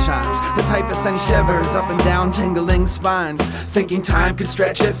with wind chimes, the type that sends shivers up and down tingling spines, thinking time could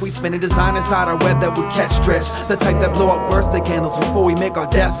stretch if we'd spin a design inside our web that would catch drifts, the type that blow up birthday candles before we make our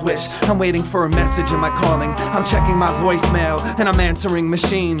death wish. I'm waiting for a message in my calling, I'm checking my voicemail, and I'm answering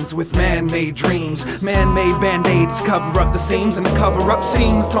machines with man-made dreams. Man-made band-aids cover up the seams, and the cover-up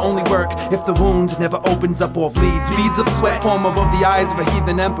seems to only work if the wound never opens up or bleeds. Beads of sweat form above the eyes of a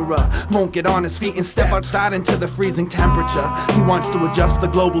heathen emperor. Won't get on his feet and step outside into the freezing temperature. He wants to adjust the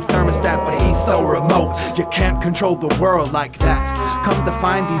global thermostat, but he's so remote. You can't control the world like that. Come to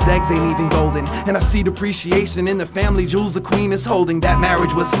find these eggs ain't even golden, and I see depreciation in the family jewels the queen is holding. That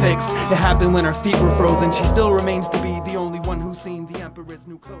marriage was fixed. It happened when her feet were frozen. She still remains to be the only one who's seen the emperor's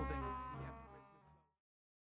new clothing.